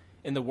himself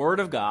in the Word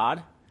of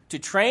God to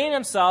train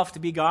himself to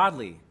be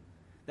godly.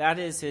 That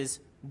is his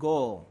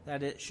goal.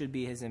 That it should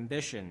be his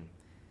ambition,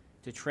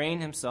 to train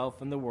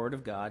himself in the Word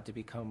of God to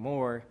become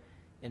more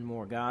and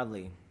more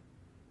godly.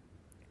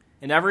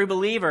 And every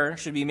believer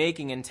should be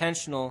making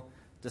intentional,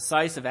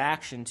 decisive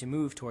action to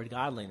move toward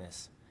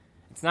godliness.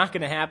 It's not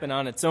going to happen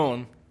on its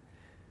own.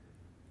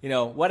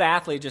 What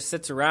athlete just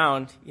sits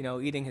around,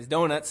 eating his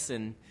donuts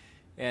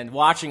and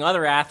watching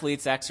other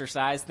athletes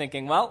exercise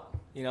thinking,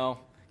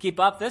 keep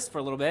up this for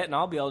a little bit and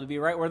I'll be able to be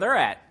right where they're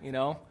at,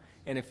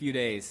 in a few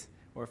days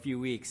or a few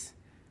weeks.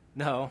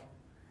 No,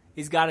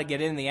 he's got to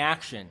get in the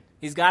action.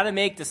 He's got to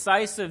make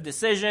decisive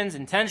decisions,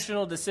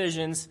 intentional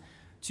decisions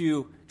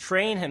to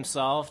train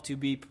himself to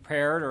be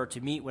prepared or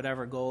to meet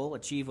whatever goal,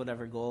 achieve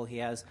whatever goal he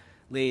has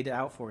laid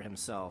out for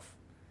himself.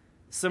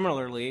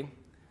 Similarly,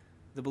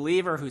 the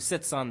believer who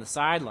sits on the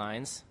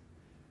sidelines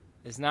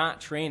is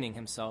not training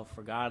himself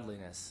for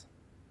godliness.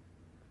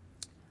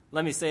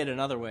 Let me say it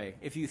another way.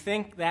 If you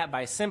think that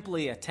by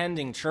simply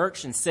attending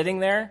church and sitting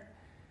there,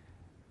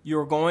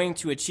 you're going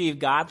to achieve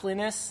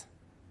godliness,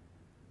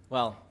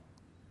 well,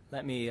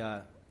 let me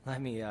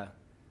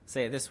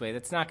say it this way.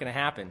 That's not going to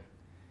happen.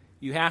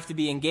 You have to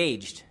be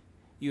engaged.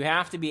 You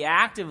have to be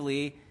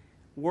actively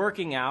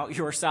working out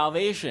your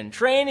salvation,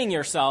 training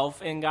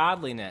yourself in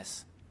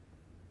godliness.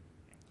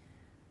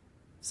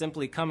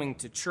 Simply coming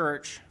to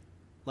church,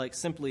 like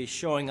simply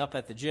showing up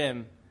at the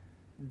gym,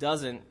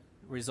 doesn't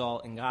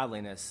result in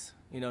godliness.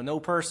 No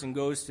person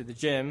goes to the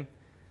gym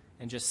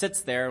and just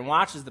sits there and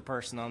watches the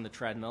person on the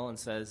treadmill and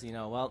says,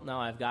 now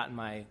I've gotten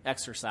my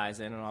exercise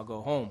in and I'll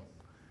go home.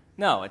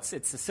 No, it's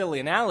a silly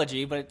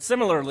analogy, but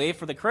similarly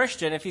for the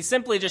Christian, if he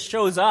simply just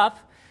shows up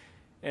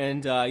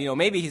and,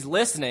 maybe he's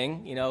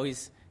listening,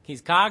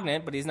 he's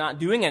cognate, but he's not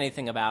doing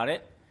anything about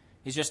it,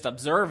 he's just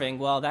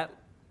observing,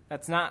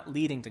 that's not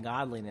leading to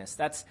godliness.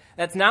 That's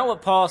not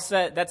what Paul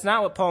said. That's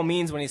not what Paul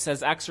means when he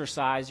says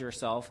exercise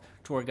yourself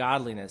toward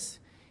godliness.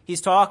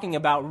 He's talking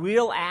about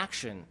real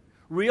action,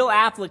 real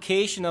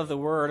application of the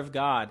Word of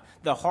God,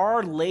 the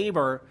hard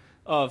labor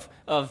of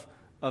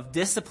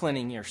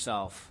disciplining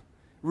yourself,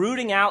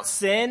 rooting out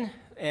sin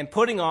and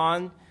putting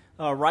on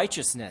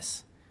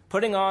righteousness,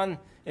 putting on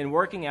and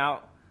working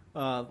out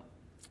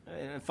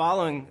and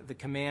following the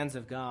commands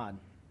of God.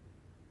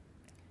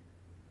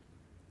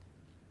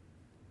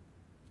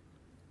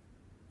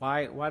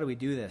 Why do we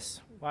do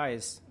this?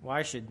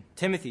 Why should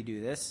Timothy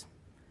do this?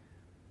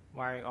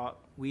 Why ought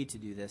we to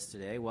do this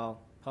today? Well,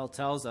 Paul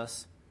tells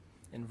us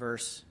in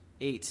verse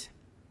 8.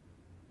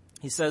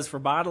 He says, "For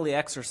bodily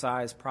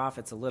exercise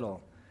profits a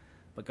little,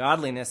 but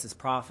godliness is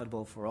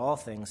profitable for all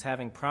things,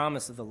 having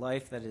promise of the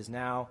life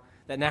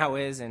that now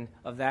is, and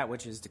of that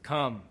which is to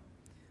come."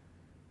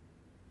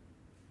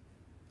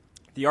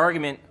 The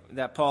argument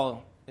that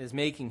Paul is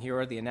making here,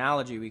 or the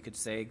analogy we could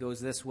say, goes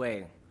this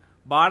way.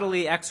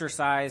 Bodily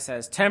exercise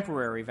has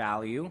temporary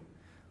value,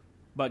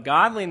 but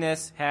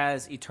godliness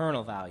has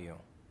eternal value.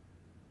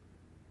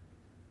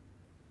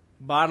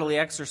 Bodily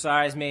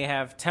exercise may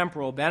have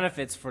temporal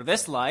benefits for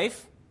this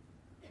life,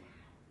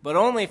 but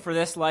only for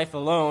this life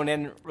alone.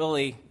 And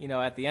really,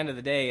 at the end of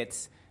the day,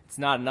 it's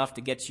not enough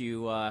to get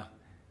you.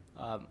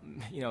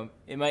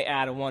 It might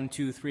add a 1,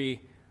 2,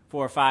 3,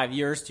 4, 5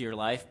 years to your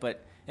life,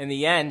 but in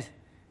the end,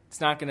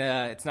 it's not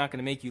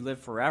gonna make you live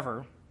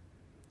forever.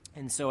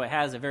 And so it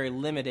has a very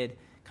limited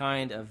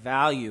kind of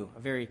value, a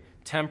very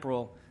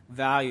temporal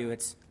value.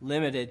 It's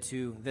limited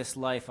to this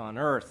life on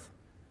earth.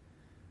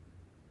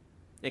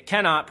 It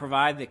cannot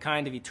provide the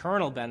kind of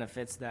eternal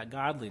benefits that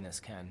godliness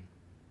can.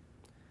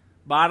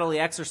 Bodily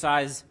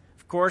exercise,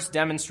 of course,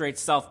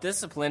 demonstrates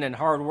self-discipline and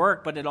hard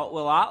work, but it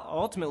will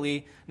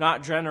ultimately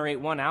not generate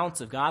 1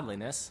 ounce of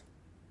godliness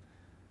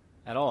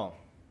at all.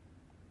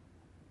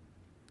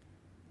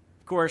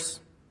 Of course,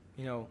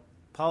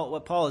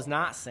 what Paul is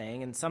not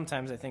saying, and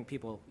sometimes I think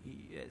people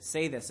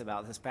say this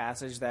about this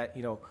passage, that,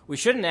 we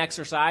shouldn't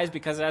exercise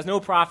because it has no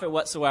profit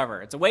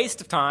whatsoever. It's a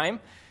waste of time,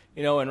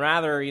 and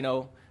rather,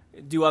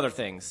 do other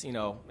things,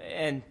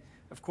 And,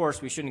 of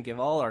course, we shouldn't give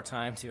all our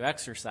time to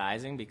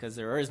exercising because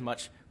there is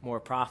much more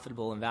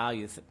profitable and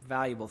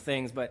valuable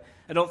things. But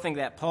I don't think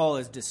that Paul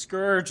is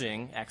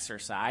discouraging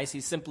exercise.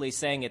 He's simply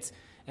saying it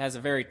has a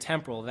very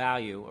temporal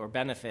value or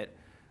benefit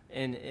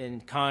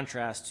in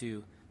contrast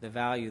to the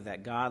value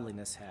that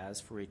godliness has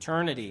for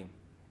eternity.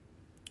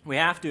 We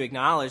have to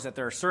acknowledge that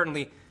there are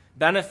certainly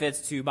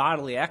benefits to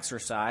bodily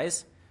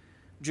exercise.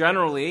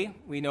 Generally,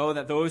 we know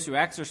that those who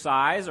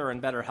exercise are in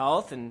better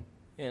health and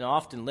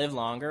often live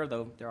longer,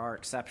 though there are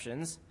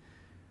exceptions.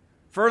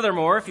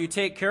 Furthermore, if you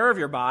take care of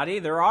your body,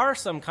 there are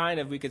some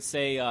kind of, we could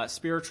say,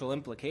 spiritual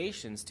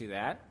implications to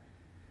that.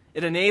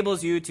 It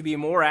enables you to be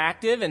more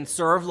active and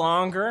serve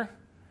longer,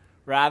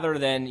 rather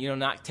than,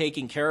 not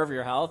taking care of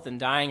your health and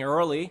dying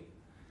early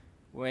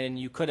when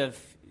you could have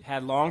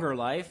had longer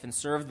life and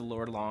served the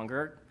Lord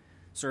longer,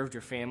 served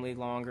your family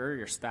longer,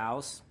 your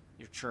spouse,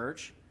 your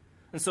church.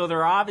 And so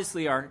there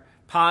obviously are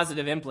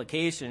positive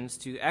implications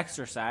to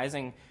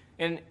exercising,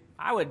 and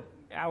I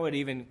would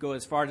even go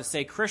as far to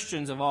say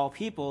Christians of all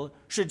people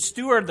should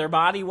steward their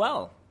body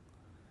well,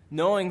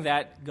 knowing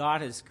that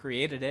God has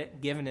created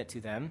it, given it to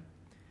them,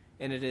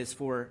 and it is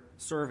for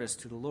service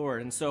to the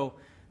Lord. And so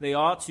they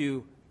ought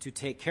to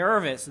take care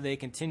of it so they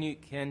can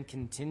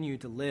continue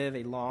to live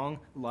a long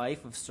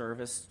life of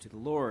service to the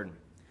Lord.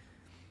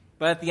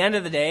 But at the end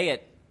of the day,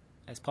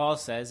 as Paul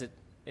says,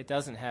 it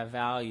doesn't have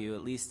value,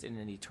 at least in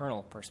an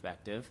eternal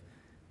perspective.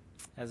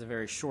 It has a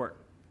very short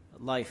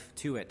life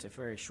to it, a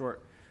very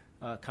short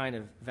kind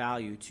of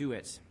value to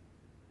it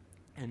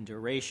and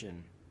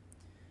duration.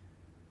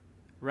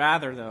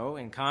 Rather, though,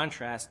 in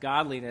contrast,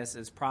 godliness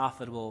is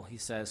profitable, he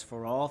says,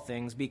 for all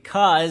things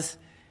because,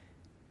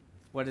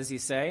 what does he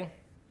say?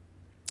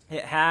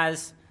 It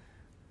has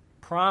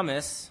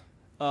promise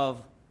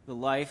of the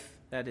life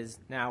that is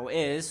now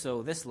is,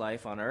 so this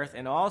life on earth,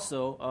 and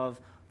also of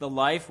the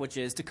life which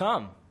is to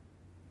come.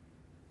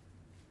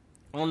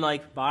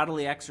 Unlike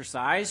bodily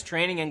exercise,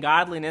 training in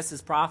godliness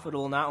is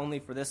profitable not only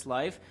for this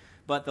life,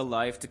 but the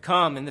life to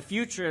come. In the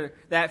future,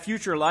 that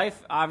future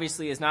life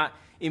obviously is not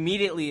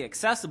immediately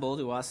accessible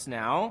to us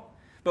now,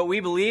 but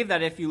we believe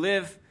that if you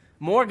live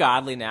more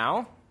godly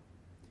now,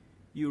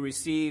 you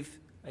receive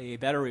a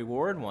better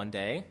reward one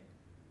day.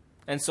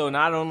 And so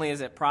not only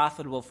is it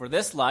profitable for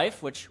this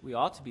life, which we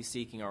ought to be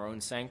seeking our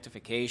own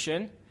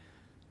sanctification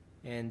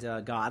and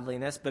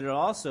godliness, but it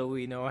also,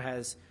 we know,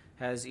 has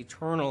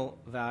eternal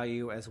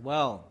value as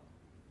well.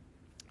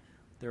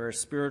 There are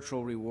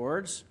spiritual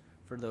rewards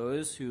for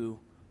those who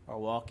are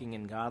walking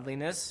in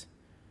godliness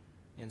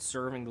and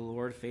serving the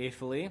Lord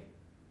faithfully.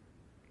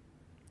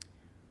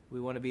 We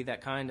want to be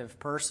that kind of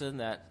person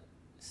that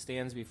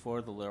stands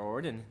before the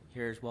Lord and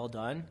hears, "Well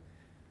done,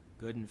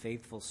 good and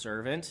faithful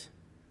servant."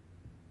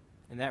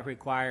 And that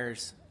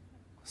requires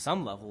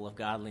some level of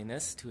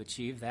godliness to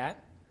achieve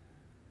that.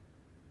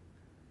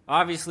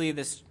 Obviously,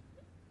 this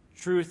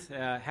truth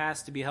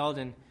has to be held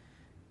in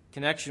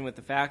connection with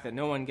the fact that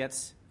no one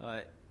gets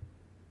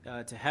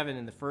to heaven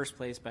in the first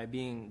place by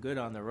being good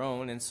on their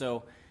own. And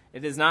so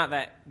it is not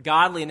that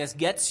godliness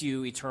gets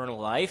you eternal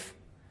life,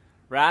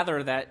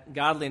 rather that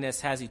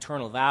godliness has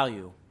eternal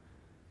value.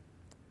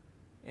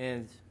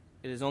 And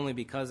it is only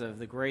because of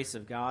the grace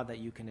of God that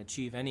you can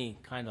achieve any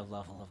kind of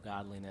level of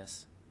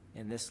godliness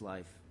in this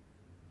life.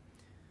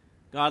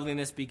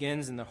 Godliness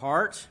begins in the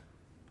heart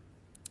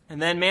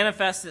and then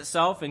manifests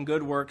itself in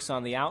good works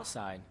on the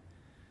outside.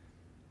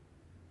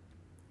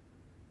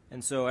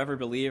 And so every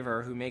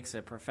believer who makes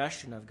a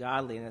profession of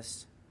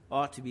godliness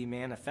ought to be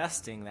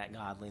manifesting that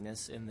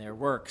godliness in their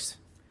works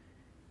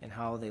and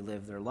how they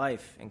live their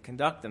life and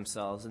conduct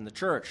themselves in the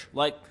church,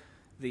 like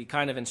the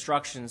kind of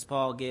instructions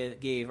Paul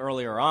gave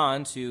earlier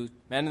on to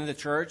men in the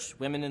church,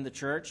 women in the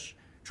church,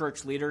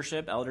 church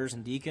leadership, elders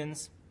and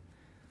deacons.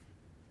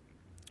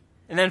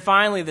 And then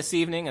finally this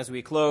evening, as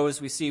we close,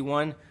 we see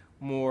one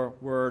more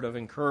word of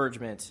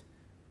encouragement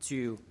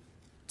to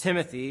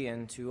Timothy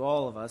and to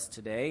all of us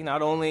today.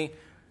 Not only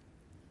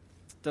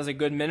does a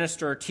good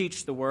minister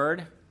teach the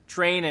word,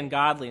 train in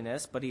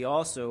godliness, but he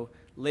also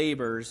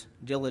labors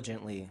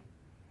diligently.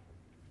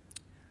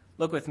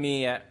 Look with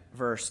me at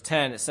verse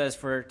 10. It says,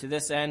 "For to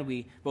this end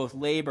we both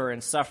labor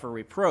and suffer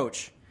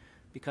reproach,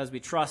 because we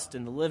trust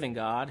in the living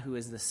God, who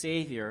is the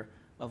Savior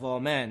of all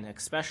men,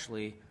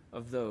 especially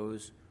of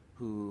those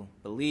who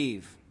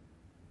believe."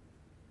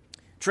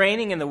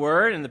 Training in the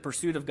word and the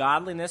pursuit of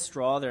godliness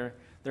draw their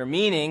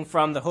meaning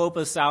from the hope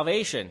of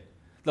salvation.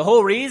 The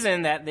whole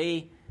reason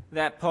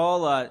that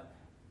Paul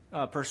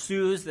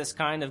pursues this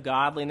kind of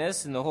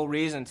godliness, and the whole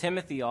reason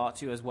Timothy ought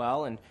to as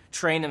well, and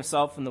train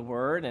himself in the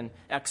Word and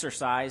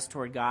exercise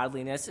toward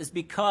godliness, is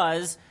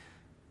because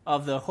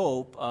of the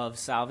hope of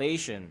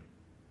salvation.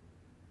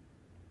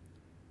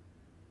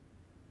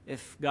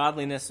 If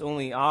godliness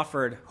only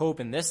offered hope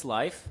in this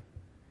life,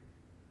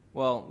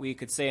 well, we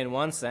could say in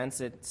one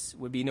sense it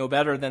would be no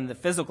better than the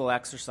physical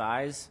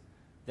exercise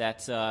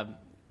that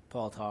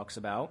Paul talks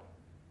about,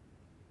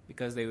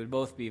 because they would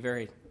both be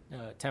very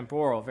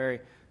temporal,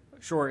 very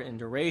short in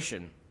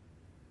duration.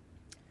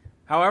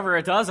 However,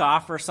 it does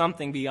offer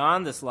something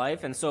beyond this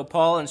life, and so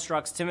Paul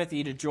instructs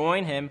Timothy to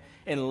join him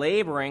in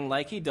laboring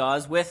like he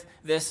does with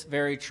this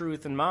very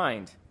truth in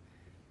mind.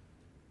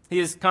 He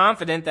is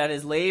confident that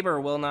his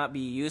labor will not be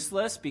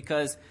useless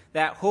because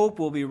that hope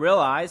will be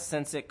realized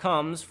since it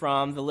comes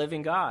from the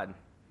living God.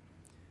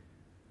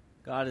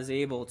 God is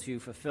able to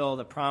fulfill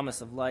the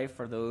promise of life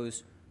for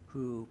those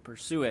who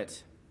pursue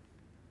it.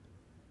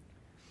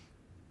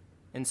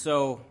 And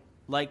so,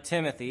 like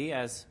Timothy,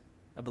 as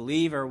a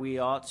believer, we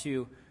ought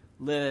to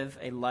live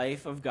a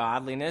life of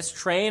godliness,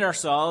 train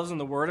ourselves in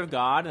the Word of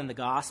God and the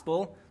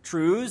gospel,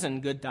 truths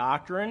and good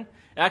doctrine,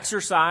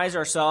 exercise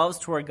ourselves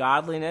toward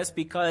godliness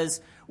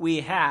because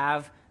we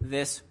have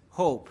this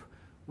hope.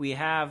 We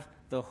have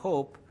the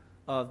hope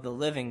of the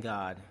living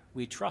God.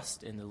 We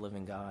trust in the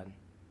living God.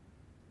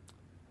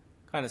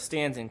 Kind of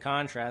stands in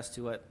contrast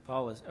to what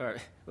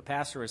what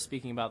Pastor was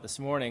speaking about this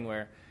morning,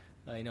 where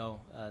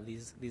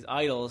these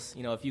idols.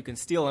 If you can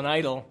steal an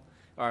idol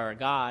or a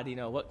god,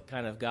 what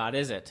kind of God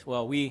is it?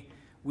 Well,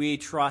 we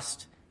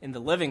trust in the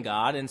living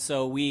God, and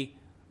so we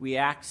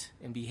act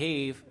and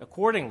behave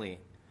accordingly.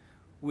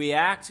 We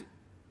act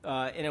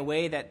in a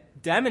way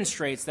that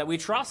demonstrates that we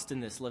trust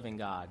in this living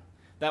God,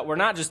 that we're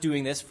not just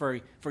doing this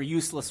for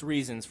useless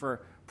reasons,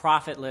 for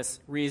profitless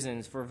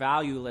reasons, for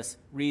valueless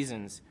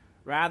reasons.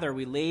 Rather,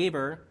 we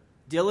labor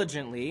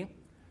diligently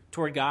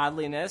toward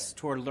godliness,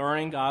 toward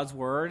learning God's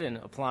word and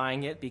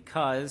applying it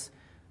because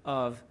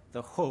of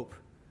the hope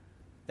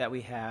that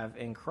we have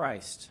in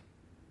Christ,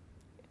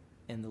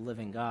 in the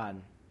living God.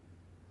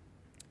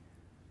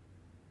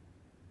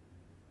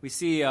 We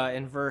see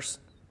in verse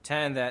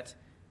 10 that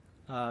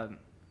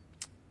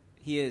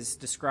he is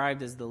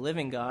described as the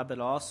living God, but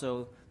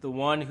also the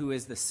one who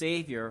is the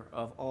Savior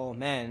of all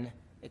men,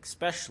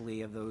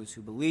 especially of those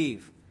who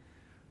believe.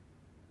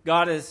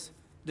 God is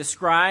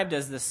described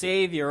as the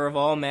Savior of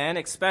all men,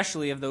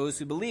 especially of those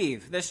who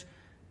believe. This,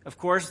 of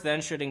course,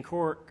 then should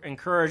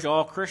encourage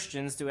all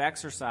Christians to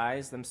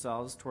exercise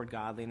themselves toward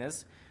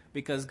godliness,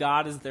 because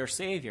God is their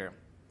Savior.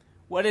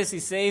 What does he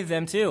save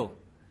them to?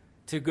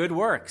 To good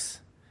works,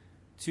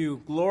 to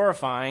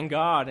glorifying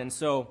God. And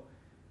so,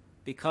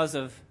 because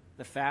of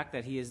the fact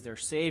that he is their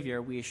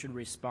Savior, we should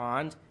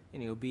respond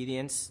in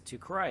obedience to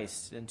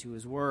Christ and to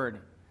his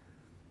word.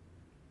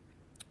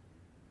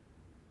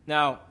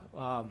 Now,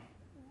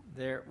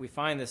 there we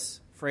find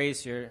this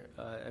phrase here,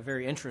 a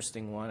very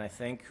interesting one, I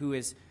think. Who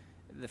is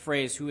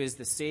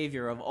the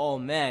Savior of all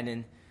men?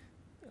 And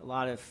a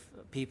lot of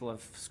people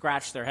have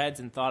scratched their heads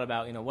and thought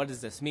about, what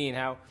does this mean?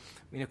 Of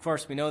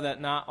course, we know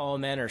that not all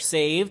men are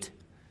saved.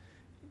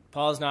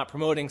 Paul's not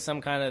promoting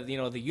some kind of,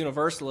 the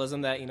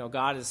universalism that,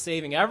 God is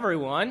saving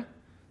everyone.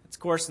 It's,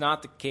 of course,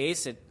 not the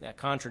case. That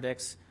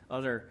contradicts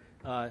other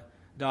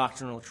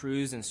doctrinal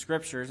truths and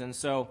scriptures. And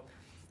so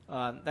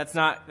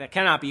that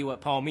cannot be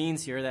what Paul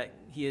means here, that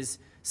he is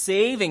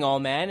saving all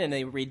men in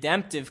a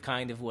redemptive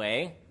kind of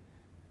way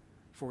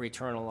for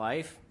eternal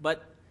life.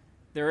 But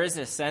there is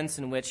a sense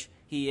in which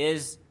he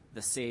is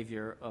the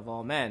Savior of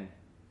all men.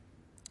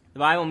 The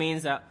Bible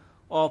means that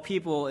all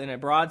people in a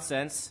broad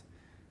sense,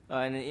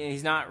 and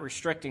he's not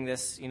restricting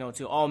this,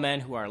 to all men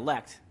who are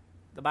elect.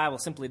 The Bible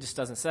simply just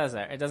doesn't say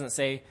that. It doesn't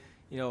say,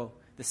 the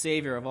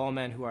Savior of all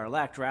men who are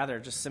elect. Rather,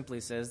 it just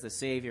simply says the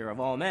Savior of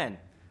all men.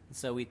 And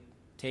so we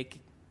take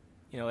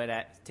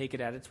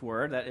it at its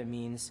word that it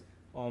means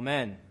all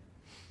men.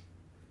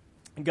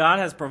 God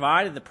has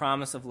provided the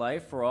promise of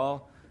life for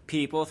all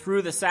people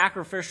through the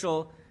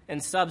sacrificial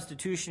and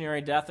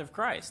substitutionary death of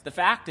Christ. The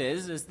fact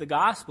is the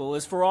gospel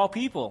is for all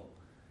people.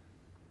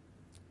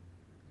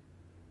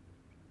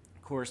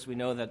 Of course, we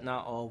know that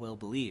not all will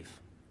believe.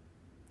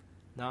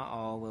 Not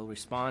all will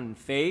respond in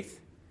faith,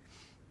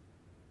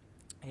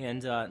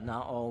 and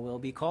not all will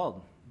be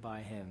called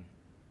by him.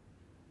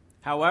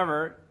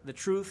 However, the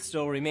truth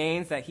still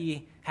remains that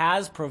he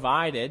has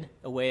provided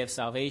a way of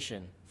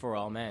salvation for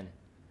all men.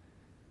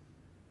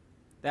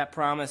 That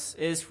promise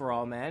is for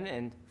all men,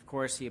 and of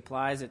course he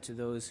applies it to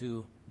those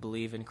who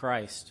believe in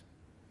Christ.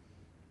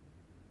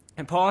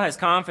 And Paul has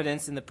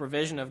confidence in the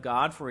provision of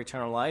God for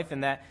eternal life,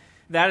 and that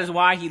is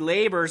why he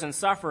labors and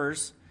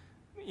suffers,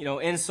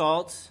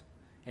 insults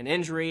and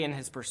injury in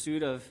his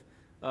pursuit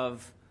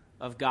of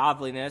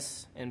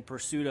godliness and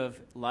pursuit of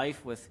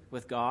life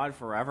with God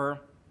forever.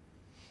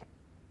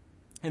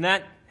 And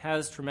that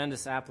has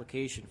tremendous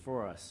application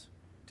for us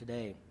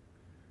today.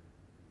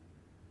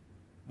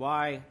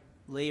 Why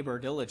labor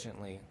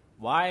diligently?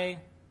 Why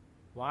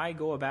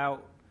go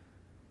about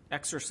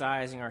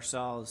exercising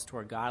ourselves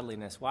toward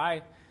godliness?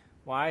 Why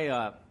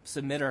Why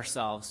submit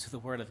ourselves to the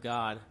Word of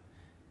God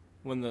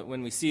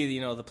when we see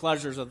the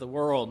pleasures of the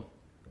world,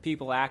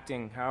 people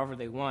acting however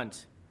they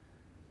want?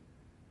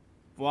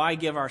 Why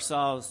give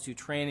ourselves to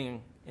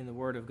training in the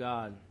Word of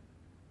God?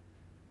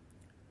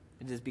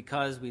 It is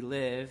because we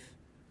live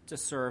to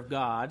serve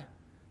God,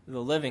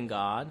 the living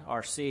God,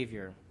 our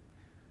Savior,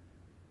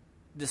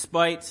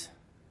 despite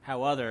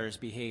how others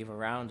behave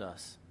around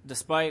us,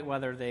 despite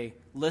whether they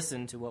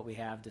listen to what we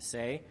have to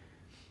say,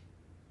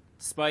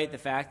 despite the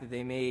fact that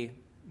they may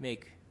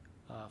make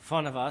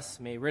fun of us,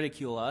 may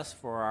ridicule us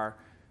for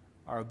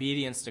our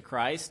obedience to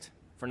Christ,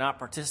 for not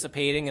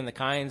participating in the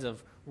kinds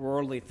of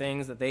worldly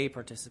things that they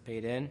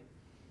participate in.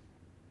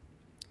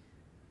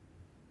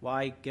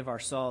 Why give our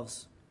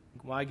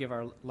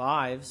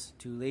lives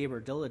to labor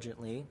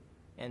diligently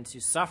and to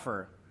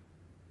suffer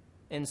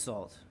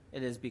insult?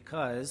 It is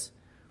because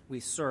we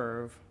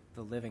serve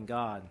the living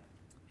God,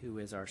 who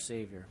is our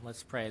Savior.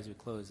 Let's pray as we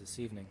close this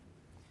evening.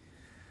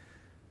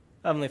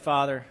 Heavenly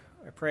Father,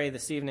 I pray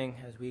this evening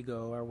as we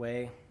go our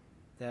way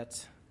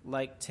that,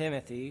 like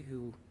Timothy,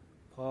 who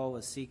Paul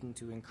was seeking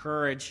to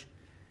encourage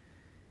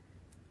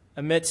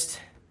amidst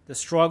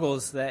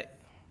the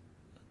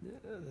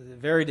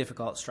very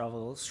difficult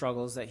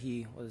struggles that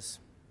he was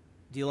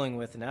dealing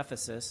with in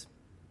Ephesus,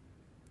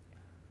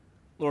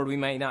 Lord, we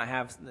might not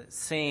have the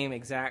same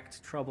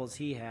exact troubles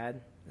he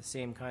had, the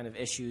same kind of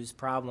issues,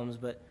 problems,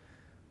 but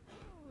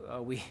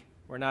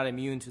we're not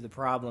immune to the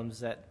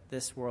problems that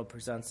this world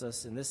presents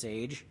us in this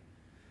age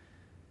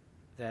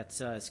that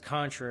is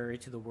contrary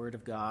to the Word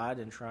of God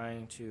and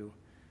trying to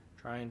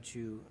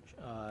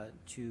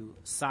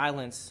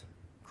silence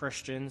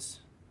Christians,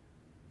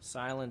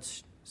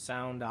 silence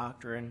sound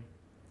doctrine.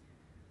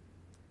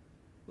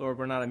 Lord,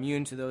 we're not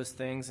immune to those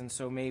things, and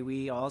so may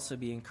we also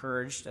be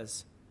encouraged,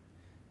 as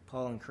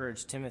Paul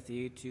encouraged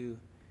Timothy, to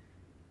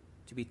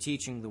be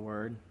teaching the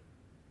Word,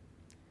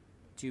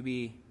 to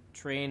be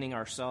training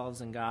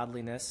ourselves in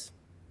godliness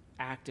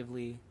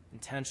actively,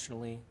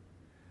 intentionally,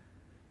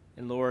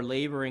 and, Lord,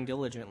 laboring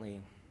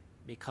diligently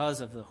because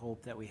of the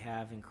hope that we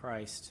have in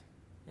Christ,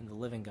 in the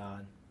living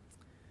God.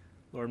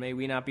 Lord, may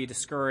we not be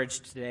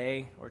discouraged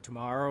today or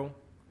tomorrow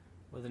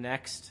or the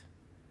next.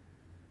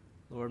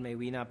 Lord, may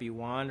we not be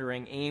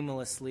wandering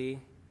aimlessly,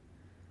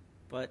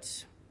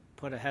 but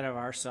put ahead of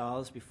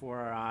ourselves, before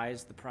our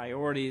eyes, the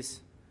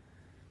priorities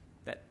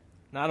that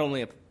not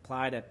only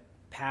apply to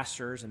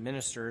pastors and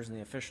ministers in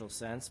the official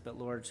sense, but,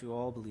 Lord, to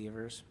all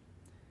believers,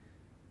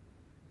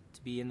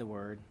 to be in the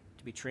Word,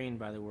 to be trained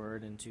by the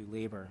Word, and to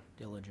labor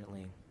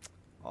diligently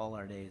all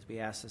our days. We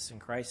ask this in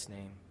Christ's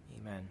name.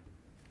 Amen.